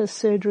doctor's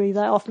surgery,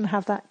 they often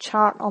have that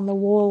chart on the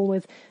wall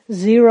with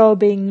 0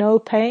 being no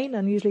pain,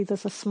 and usually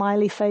there's a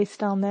smiley face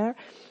down there,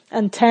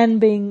 and 10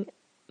 being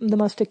the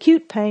most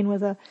acute pain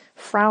with a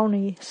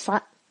frowny,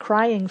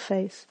 crying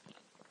face.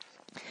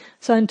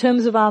 So in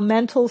terms of our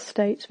mental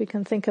states, we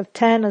can think of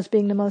 10 as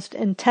being the most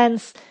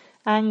intense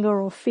anger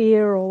or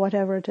fear or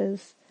whatever it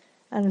is,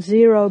 and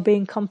 0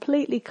 being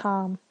completely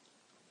calm.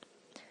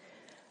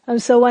 And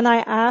so when I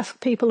ask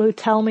people who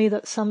tell me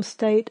that some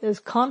state is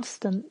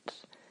constant,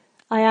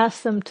 I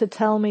ask them to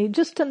tell me,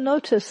 just to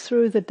notice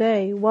through the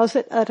day, was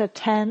it at a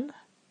 10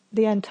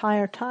 the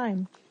entire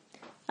time?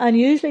 And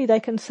usually they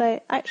can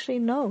say, actually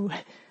no.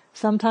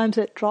 Sometimes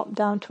it dropped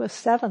down to a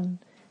 7.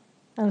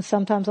 And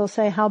sometimes I'll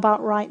say, how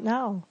about right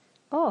now?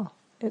 Oh,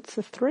 it's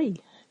a 3.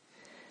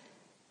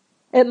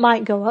 It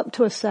might go up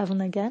to a 7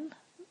 again.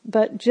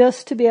 But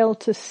just to be able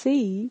to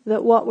see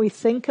that what we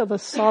think of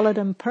as solid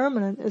and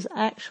permanent is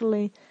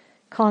actually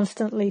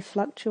constantly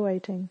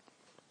fluctuating.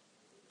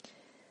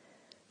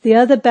 The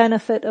other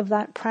benefit of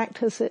that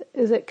practice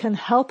is it can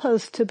help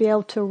us to be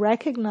able to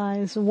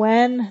recognize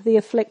when the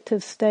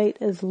afflictive state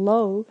is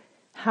low,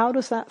 how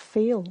does that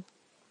feel?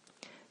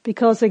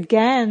 Because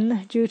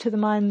again, due to the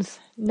mind's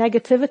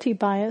negativity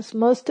bias,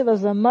 most of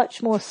us are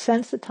much more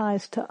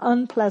sensitized to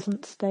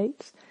unpleasant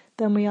states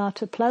than we are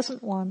to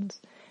pleasant ones.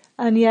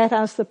 And yet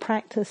as the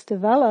practice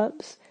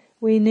develops,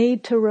 we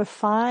need to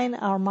refine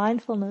our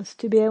mindfulness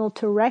to be able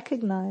to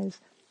recognize,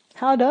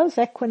 how does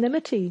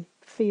equanimity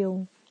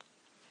feel?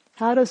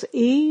 How does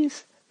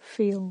ease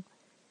feel?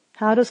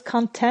 How does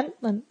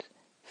contentment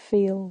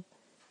feel?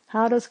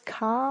 How does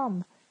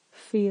calm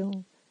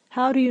feel?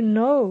 How do you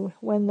know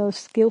when those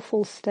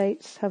skillful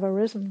states have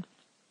arisen?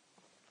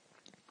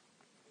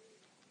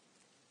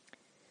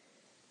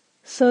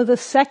 So the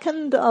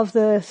second of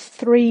the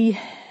 3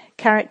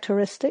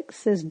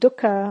 characteristics is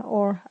dukkha,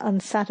 or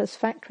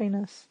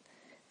unsatisfactoriness,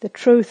 the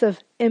truth of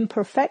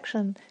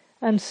imperfection.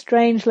 And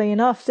strangely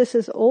enough, this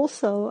is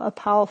also a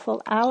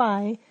powerful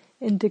ally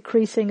in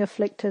decreasing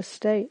afflictive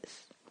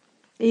states,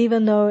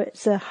 even though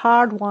it's a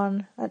hard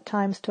one at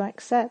times to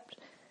accept.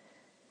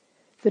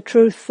 The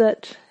truth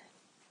that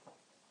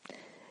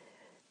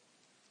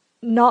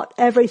not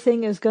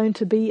everything is going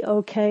to be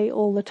okay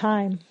all the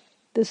time.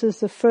 This is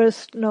the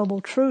first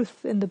noble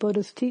truth in the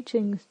Buddha's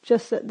teachings,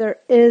 just that there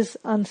is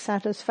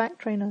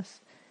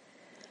unsatisfactoriness.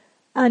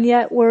 And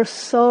yet we're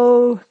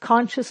so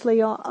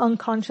consciously or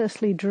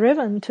unconsciously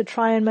driven to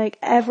try and make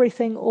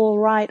everything all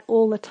right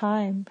all the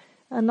time,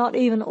 and not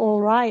even all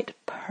right,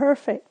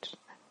 perfect.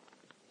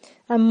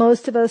 And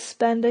most of us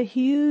spend a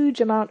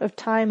huge amount of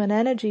time and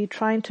energy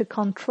trying to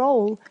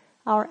control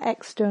our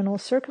external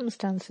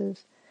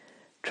circumstances,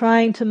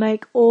 trying to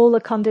make all the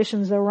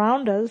conditions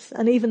around us,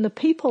 and even the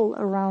people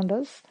around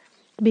us,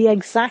 be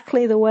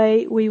exactly the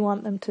way we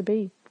want them to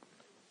be.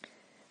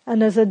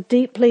 And there's a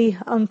deeply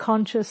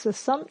unconscious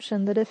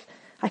assumption that if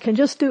I can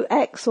just do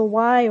X or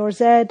Y or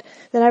Z,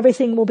 then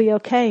everything will be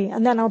okay,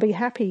 and then I'll be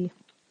happy.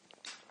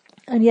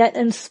 And yet,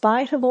 in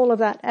spite of all of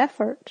that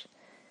effort,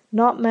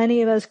 not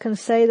many of us can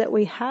say that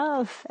we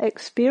have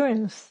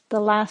experienced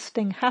the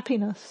lasting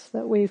happiness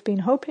that we've been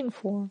hoping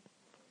for.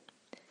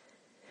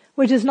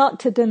 Which is not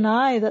to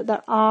deny that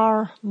there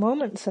are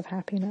moments of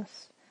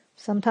happiness,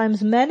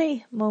 sometimes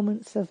many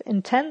moments of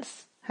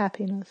intense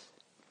happiness.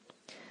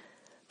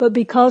 But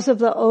because of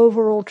the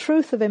overall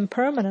truth of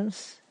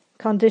impermanence,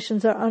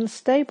 conditions are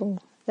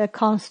unstable, they're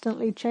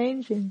constantly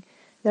changing,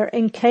 they're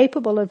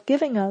incapable of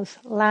giving us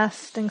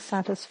lasting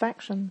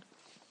satisfaction.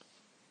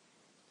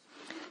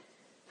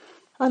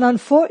 And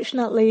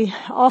unfortunately,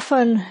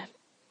 often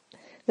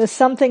there's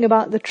something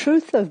about the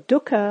truth of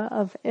dukkha,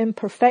 of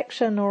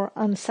imperfection or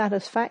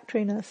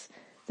unsatisfactoriness,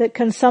 that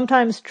can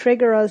sometimes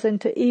trigger us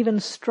into even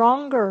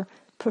stronger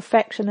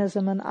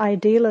perfectionism and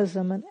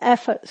idealism and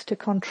efforts to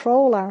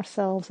control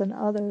ourselves and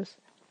others.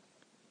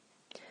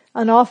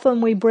 And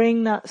often we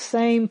bring that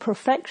same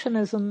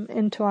perfectionism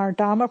into our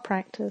Dharma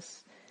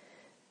practice,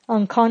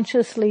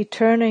 unconsciously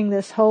turning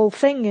this whole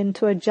thing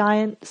into a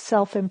giant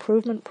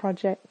self-improvement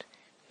project,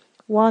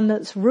 one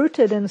that's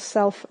rooted in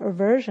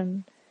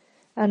self-aversion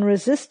and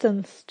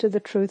resistance to the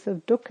truth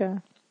of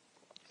dukkha.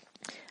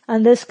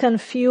 And this can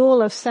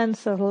fuel a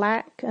sense of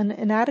lack and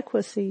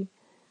inadequacy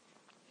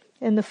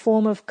in the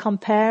form of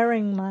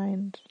comparing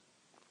mind.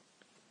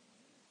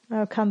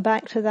 I'll come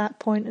back to that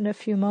point in a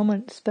few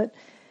moments, but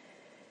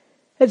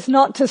it's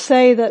not to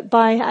say that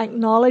by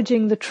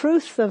acknowledging the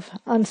truth of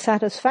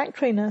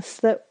unsatisfactoriness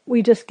that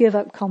we just give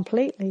up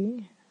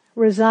completely.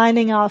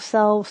 resigning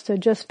ourselves to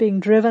just being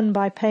driven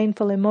by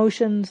painful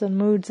emotions and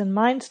moods and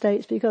mind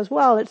states because,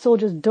 well, it's all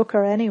just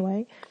dukkha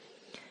anyway,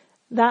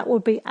 that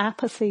would be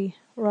apathy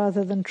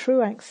rather than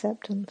true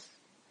acceptance.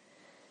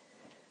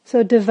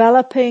 So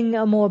developing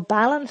a more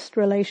balanced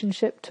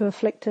relationship to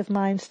afflictive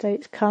mind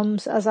states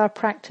comes as our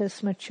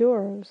practice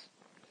matures.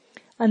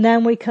 And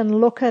then we can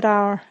look at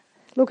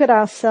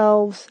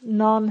ourselves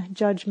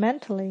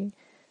non-judgmentally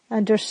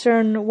and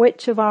discern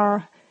which of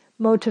our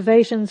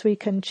motivations we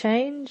can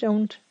change,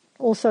 and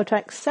also to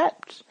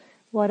accept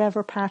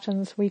whatever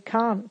patterns we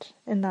can't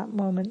in that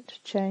moment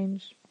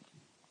change.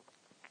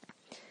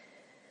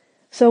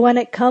 So when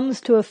it comes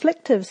to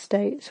afflictive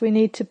states, we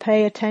need to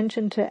pay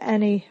attention to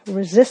any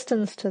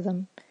resistance to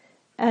them,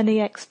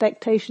 any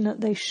expectation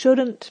that they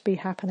shouldn't be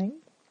happening.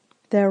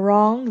 They're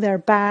wrong, they're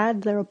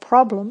bad, they're a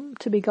problem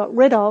to be got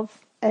rid of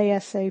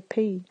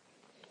ASAP.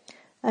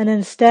 And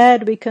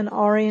instead we can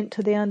orient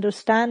to the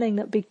understanding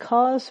that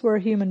because we're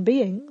human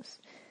beings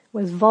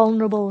with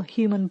vulnerable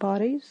human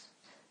bodies,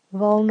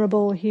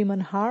 vulnerable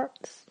human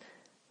hearts,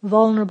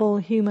 vulnerable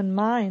human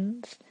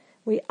minds,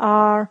 we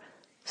are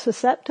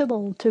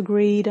susceptible to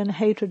greed and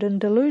hatred and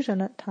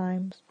delusion at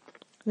times.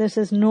 This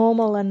is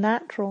normal and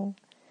natural.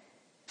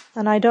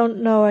 And I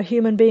don't know a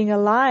human being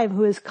alive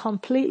who is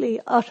completely,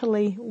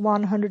 utterly,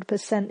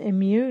 100%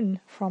 immune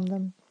from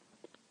them.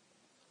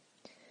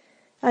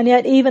 And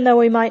yet, even though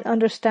we might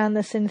understand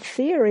this in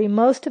theory,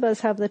 most of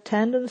us have the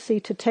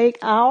tendency to take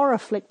our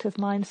afflictive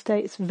mind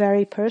states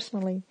very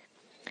personally,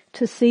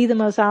 to see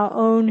them as our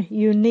own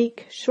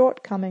unique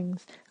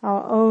shortcomings,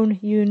 our own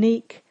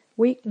unique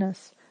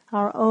weakness,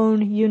 our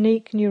own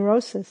unique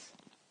neurosis,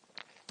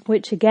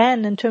 which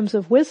again, in terms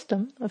of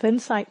wisdom, of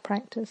insight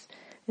practice,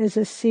 is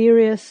a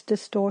serious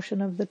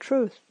distortion of the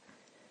truth.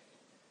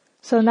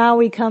 So now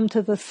we come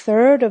to the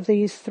third of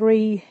these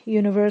three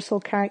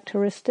universal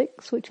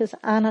characteristics, which is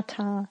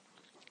anatta,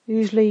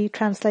 usually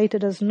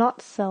translated as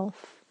not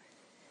self.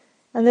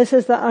 And this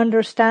is the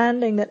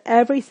understanding that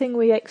everything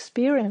we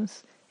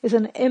experience is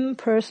an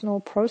impersonal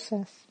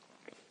process.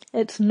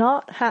 It's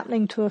not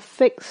happening to a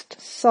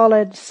fixed,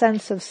 solid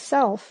sense of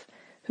self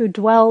who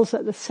dwells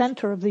at the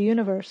center of the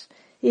universe,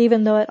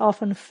 even though it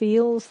often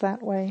feels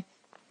that way.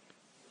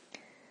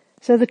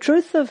 So the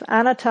truth of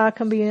anatta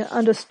can be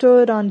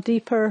understood on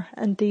deeper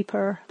and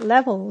deeper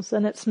levels,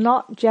 and it's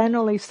not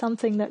generally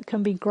something that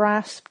can be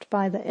grasped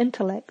by the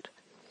intellect.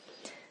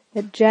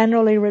 It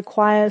generally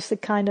requires the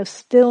kind of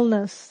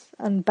stillness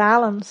and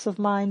balance of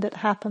mind that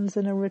happens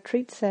in a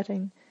retreat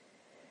setting.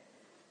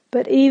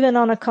 But even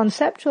on a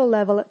conceptual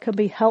level, it can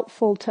be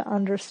helpful to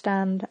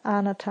understand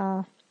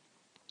anatta.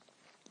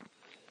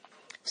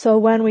 So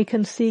when we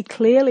can see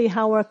clearly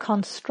how we're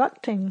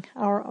constructing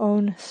our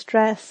own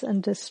stress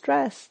and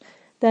distress,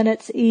 then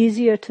it's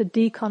easier to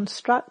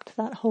deconstruct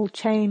that whole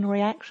chain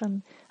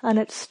reaction. And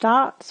it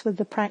starts with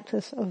the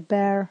practice of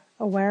bare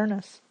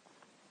awareness.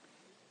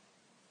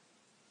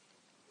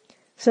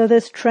 So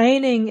this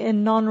training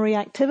in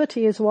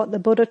non-reactivity is what the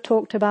Buddha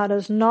talked about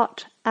as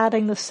not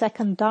adding the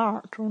second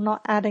dart or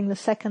not adding the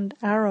second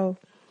arrow.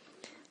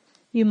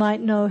 You might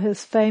know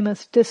his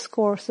famous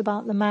discourse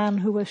about the man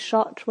who was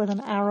shot with an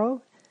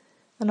arrow.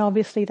 And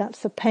obviously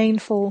that's a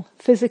painful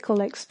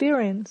physical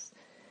experience.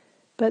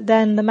 But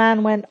then the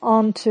man went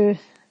on to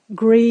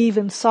grieve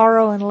and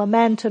sorrow and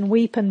lament and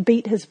weep and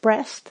beat his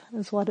breast,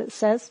 is what it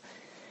says,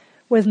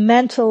 with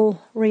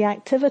mental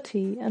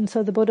reactivity. And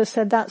so the Buddha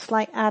said that's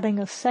like adding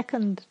a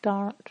second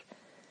dart.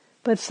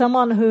 But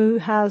someone who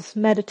has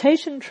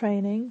meditation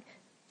training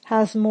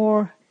has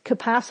more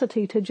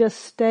capacity to just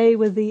stay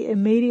with the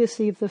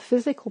immediacy of the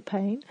physical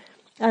pain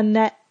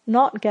and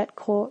not get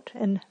caught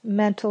in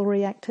mental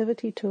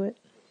reactivity to it.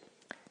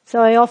 So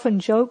I often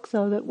joke,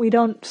 though, that we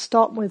don't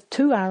stop with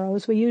 2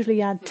 arrows. We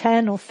usually add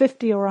 10 or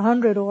 50 or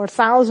 100 or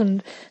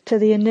 1,000 to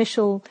the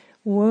initial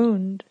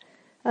wound.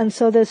 And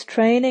so this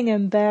training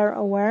in bare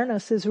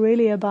awareness is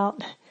really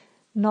about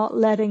not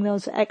letting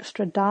those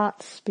extra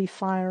darts be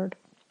fired.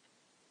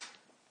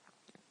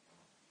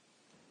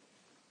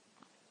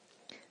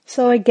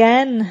 So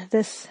again,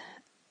 this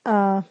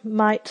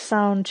might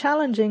sound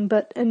challenging,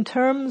 but in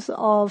terms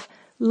of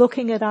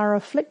looking at our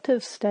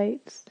afflictive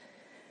states,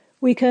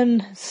 we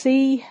can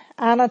see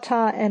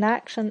anatta in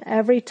action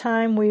every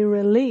time we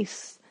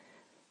release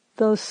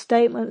those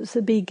statements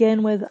that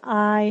begin with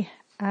I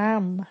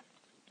am.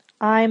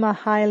 I'm a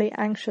highly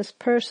anxious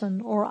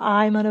person, or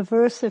I'm an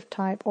aversive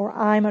type, or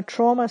I'm a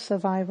trauma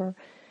survivor.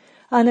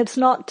 And it's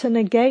not to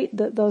negate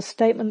that those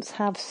statements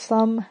have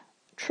some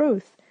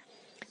truth.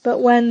 But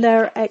when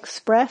they're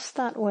expressed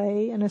that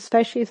way, and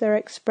especially if they're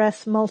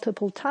expressed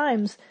multiple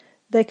times,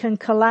 they can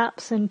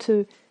collapse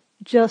into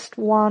just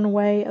one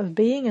way of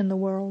being in the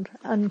world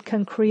and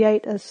can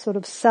create a sort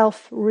of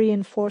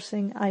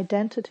self-reinforcing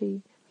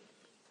identity.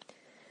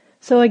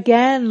 So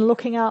again,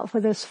 looking out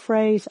for this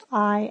phrase,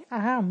 I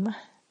am,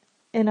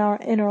 in our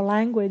inner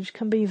language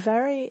can be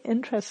very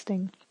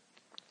interesting.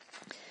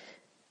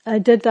 I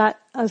did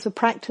that as a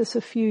practice a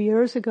few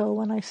years ago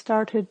when I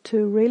started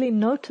to really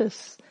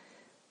notice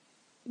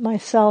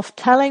myself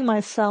telling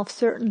myself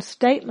certain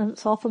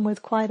statements, often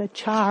with quite a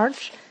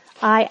charge.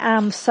 I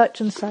am such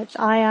and such.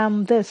 I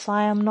am this.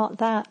 I am not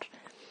that.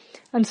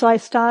 And so I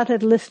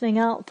started listening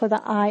out for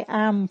the I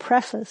am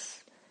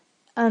preface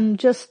and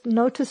just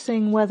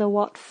noticing whether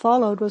what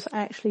followed was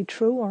actually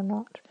true or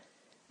not.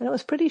 And it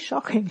was pretty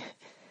shocking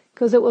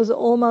because it was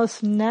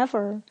almost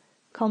never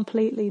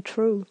completely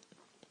true.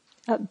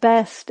 At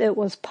best, it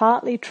was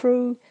partly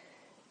true,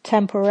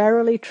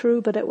 temporarily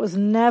true, but it was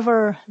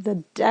never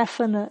the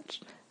definite,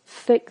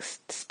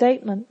 fixed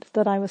statement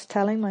that I was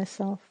telling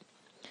myself.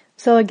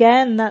 So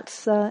again,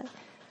 that's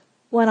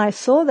when I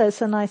saw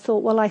this and I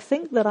thought, well, I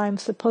think that I'm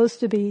supposed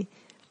to be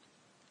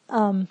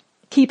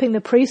keeping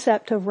the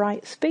precept of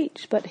right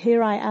speech, but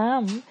here I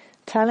am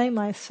telling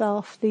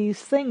myself these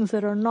things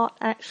that are not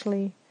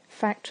actually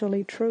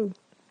factually true.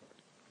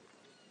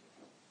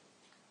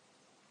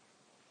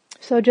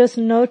 So just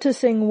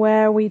noticing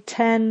where we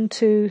tend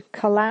to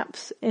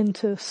collapse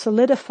into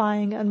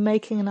solidifying and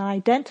making an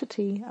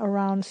identity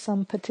around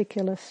some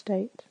particular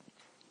state.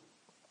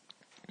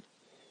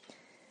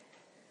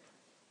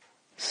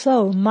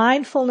 So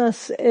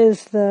mindfulness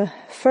is the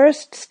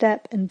first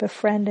step in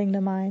befriending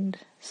the mind,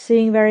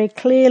 seeing very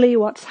clearly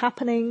what's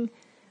happening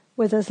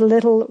with as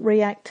little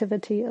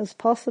reactivity as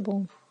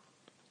possible.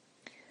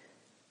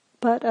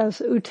 But as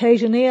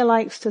Uttajaniya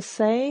likes to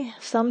say,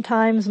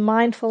 sometimes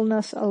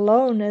mindfulness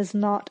alone is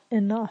not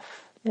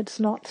enough. It's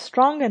not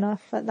strong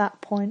enough at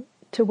that point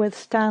to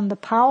withstand the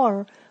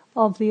power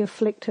of the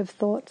afflictive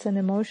thoughts and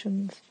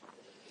emotions.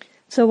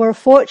 So we're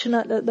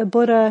fortunate that the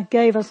Buddha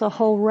gave us a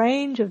whole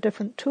range of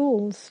different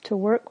tools to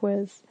work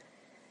with.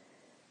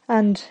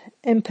 And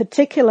in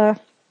particular,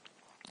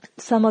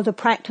 some of the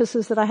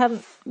practices that I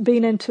haven't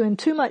been into in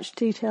too much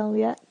detail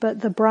yet, but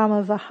the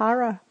Brahma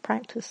Vihara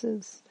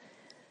practices.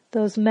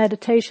 Those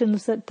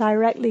meditations that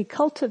directly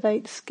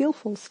cultivate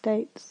skillful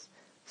states,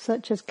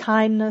 such as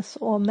kindness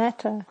or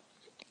metta,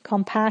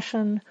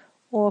 compassion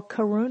or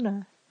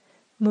karuna,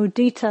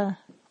 mudita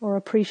or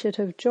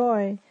appreciative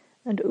joy,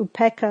 and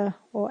upekkha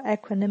or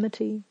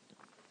equanimity.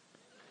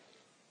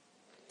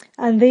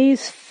 And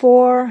these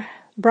 4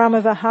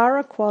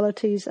 Brahmavihara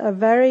qualities are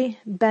very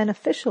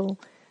beneficial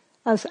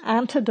as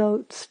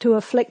antidotes to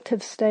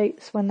afflictive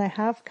states when they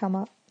have come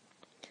up.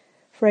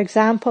 For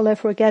example,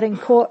 if we're getting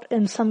caught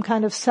in some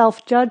kind of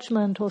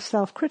self-judgment or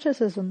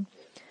self-criticism,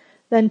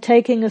 then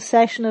taking a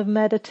session of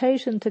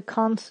meditation to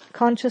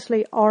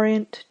consciously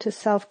orient to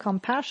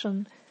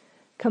self-compassion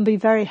can be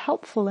very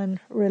helpful in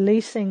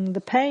releasing the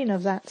pain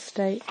of that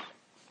state.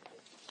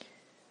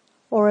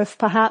 Or if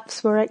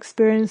perhaps we're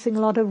experiencing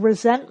a lot of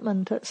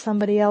resentment at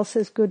somebody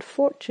else's good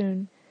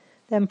fortune,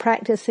 then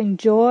practicing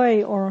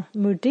joy or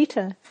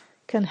mudita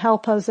can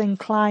help us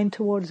incline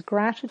towards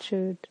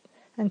gratitude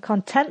and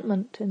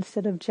contentment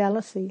instead of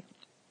jealousy.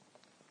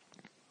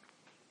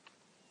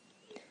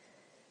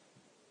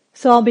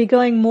 So I'll be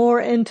going more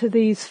into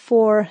these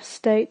 4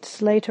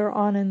 states later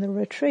on in the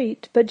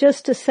retreat, but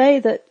just to say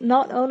that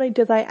not only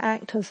do they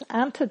act as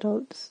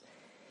antidotes,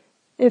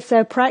 if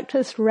they're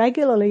practiced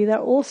regularly, they're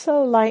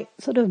also like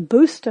sort of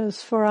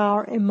boosters for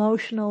our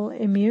emotional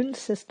immune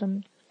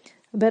system,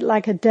 a bit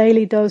like a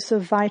daily dose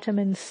of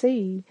vitamin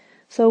C.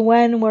 So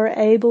when we're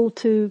able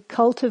to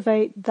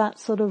cultivate that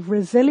sort of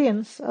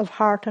resilience of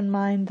heart and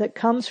mind that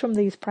comes from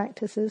these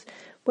practices,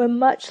 we're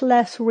much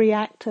less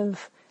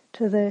reactive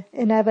to the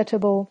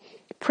inevitable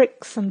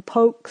pricks and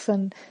pokes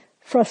and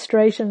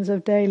frustrations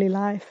of daily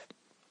life.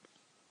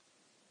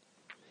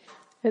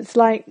 It's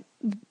like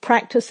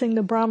practicing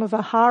the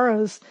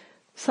Brahmaviharas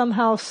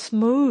somehow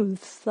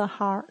smooths the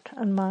heart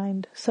and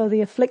mind, so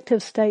the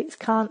afflictive states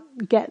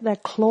can't get their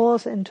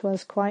claws into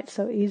us quite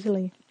so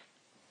easily.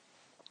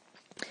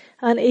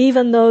 And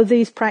even though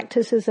these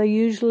practices are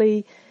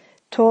usually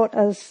taught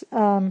as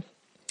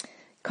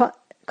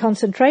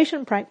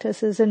concentration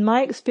practices, in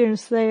my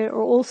experience they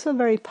are also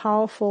very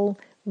powerful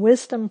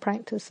wisdom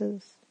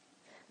practices,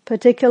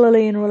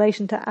 particularly in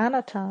relation to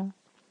anatta.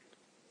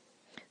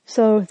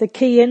 So the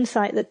key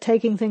insight that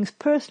taking things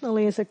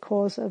personally is a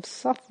cause of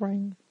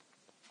suffering.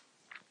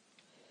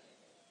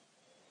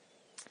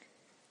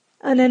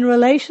 And in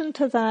relation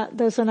to that,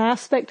 there's an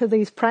aspect of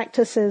these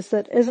practices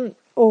that isn't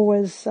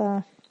always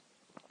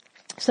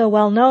so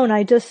well known.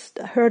 I just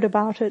heard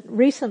about it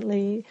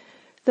recently,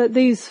 that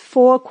these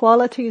 4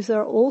 qualities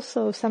are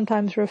also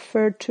sometimes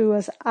referred to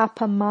as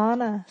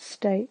appamana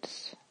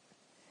states.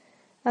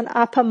 And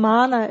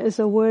appamana is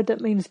a word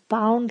that means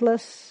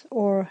boundless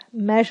or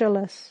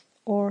measureless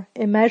or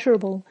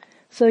immeasurable.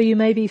 So you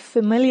may be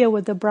familiar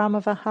with the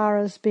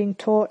Brahmaviharas being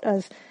taught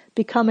as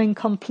becoming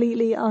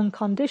completely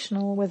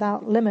unconditional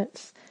without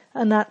limits.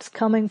 And that's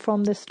coming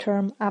from this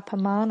term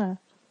appamana.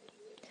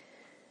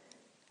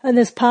 And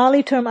this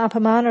Pali term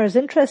appamana is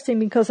interesting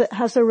because it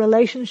has a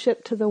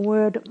relationship to the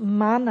word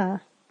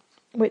mana,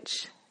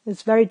 which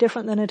is very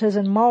different than it is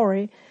in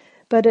Maori,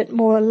 but it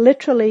more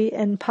literally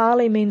in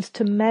Pali means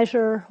to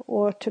measure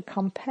or to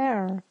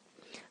compare.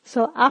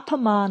 So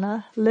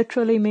appamana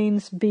literally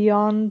means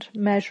beyond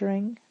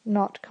measuring,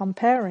 not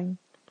comparing.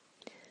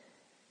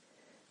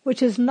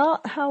 which is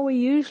not how we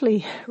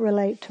usually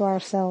relate to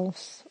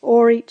ourselves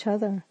or each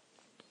other.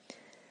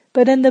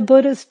 But in the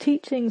Buddha's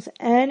teachings,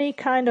 any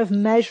kind of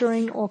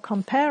measuring or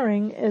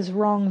comparing is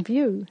wrong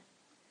view,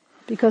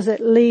 because it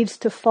leads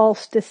to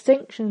false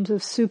distinctions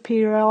of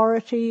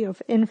superiority,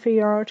 of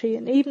inferiority,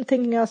 and even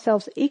thinking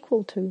ourselves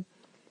equal to.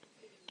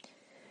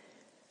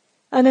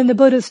 And in the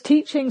Buddha's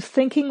teachings,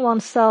 thinking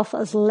oneself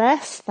as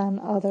less than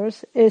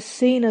others is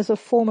seen as a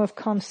form of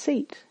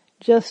conceit,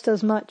 just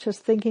as much as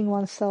thinking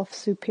oneself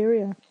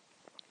superior.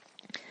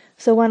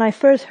 So when I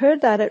first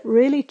heard that, it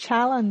really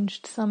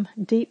challenged some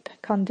deep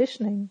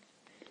conditioning.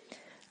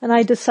 And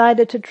I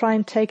decided to try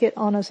and take it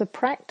on as a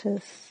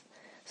practice.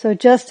 So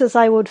just as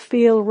I would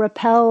feel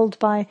repelled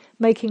by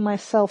making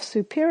myself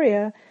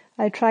superior,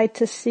 I tried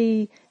to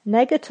see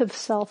negative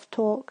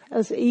self-talk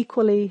as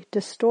equally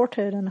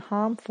distorted and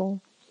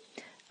harmful.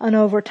 And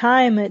over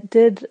time it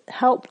did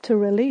help to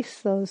release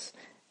those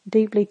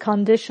deeply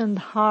conditioned,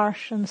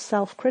 harsh and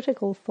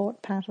self-critical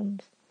thought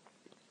patterns.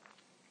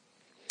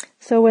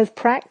 So with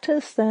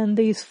practice then,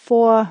 these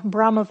 4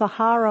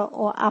 Brahmavihara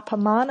or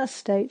Appamana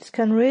states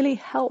can really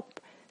help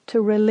to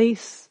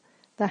release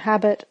the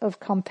habit of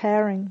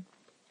comparing,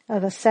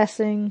 of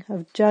assessing,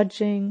 of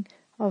judging,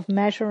 of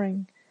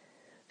measuring,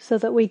 so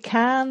that we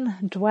can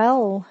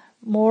dwell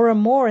more and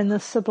more in the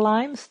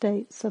sublime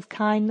states of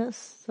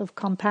kindness, of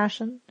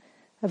compassion,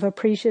 of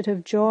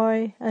appreciative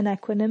joy and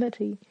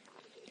equanimity.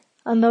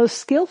 And those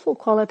skillful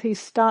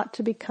qualities start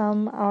to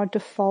become our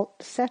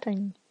default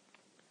setting.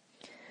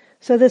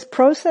 So this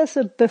process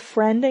of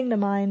befriending the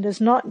mind is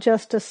not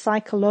just a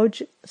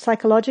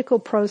psychological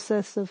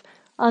process of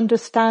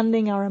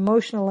understanding our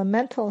emotional and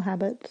mental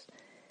habits.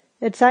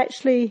 It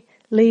actually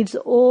leads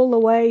all the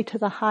way to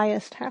the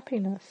highest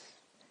happiness,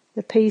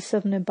 the peace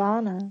of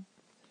Nibbana,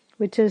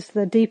 which is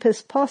the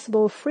deepest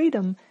possible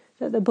freedom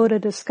that the Buddha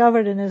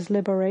discovered in his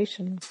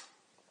liberation.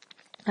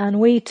 And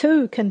we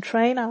too can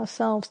train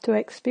ourselves to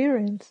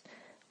experience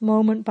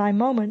moment by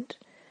moment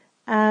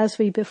as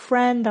we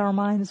befriend our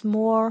minds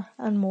more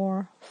and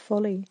more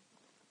fully.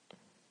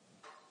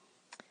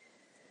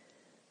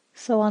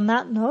 So on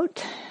that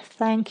note,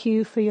 thank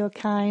you for your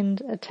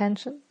kind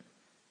attention.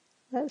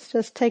 Let's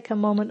just take a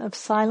moment of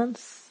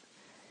silence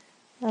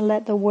and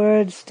let the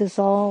words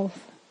dissolve.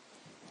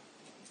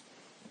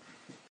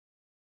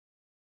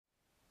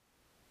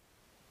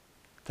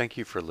 Thank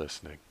you for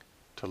listening.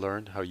 To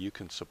learn how you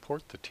can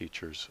support the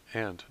teachers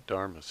and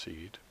Dharma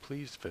Seed,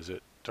 please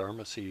visit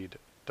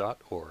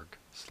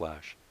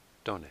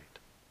dharmaseed.org/donate.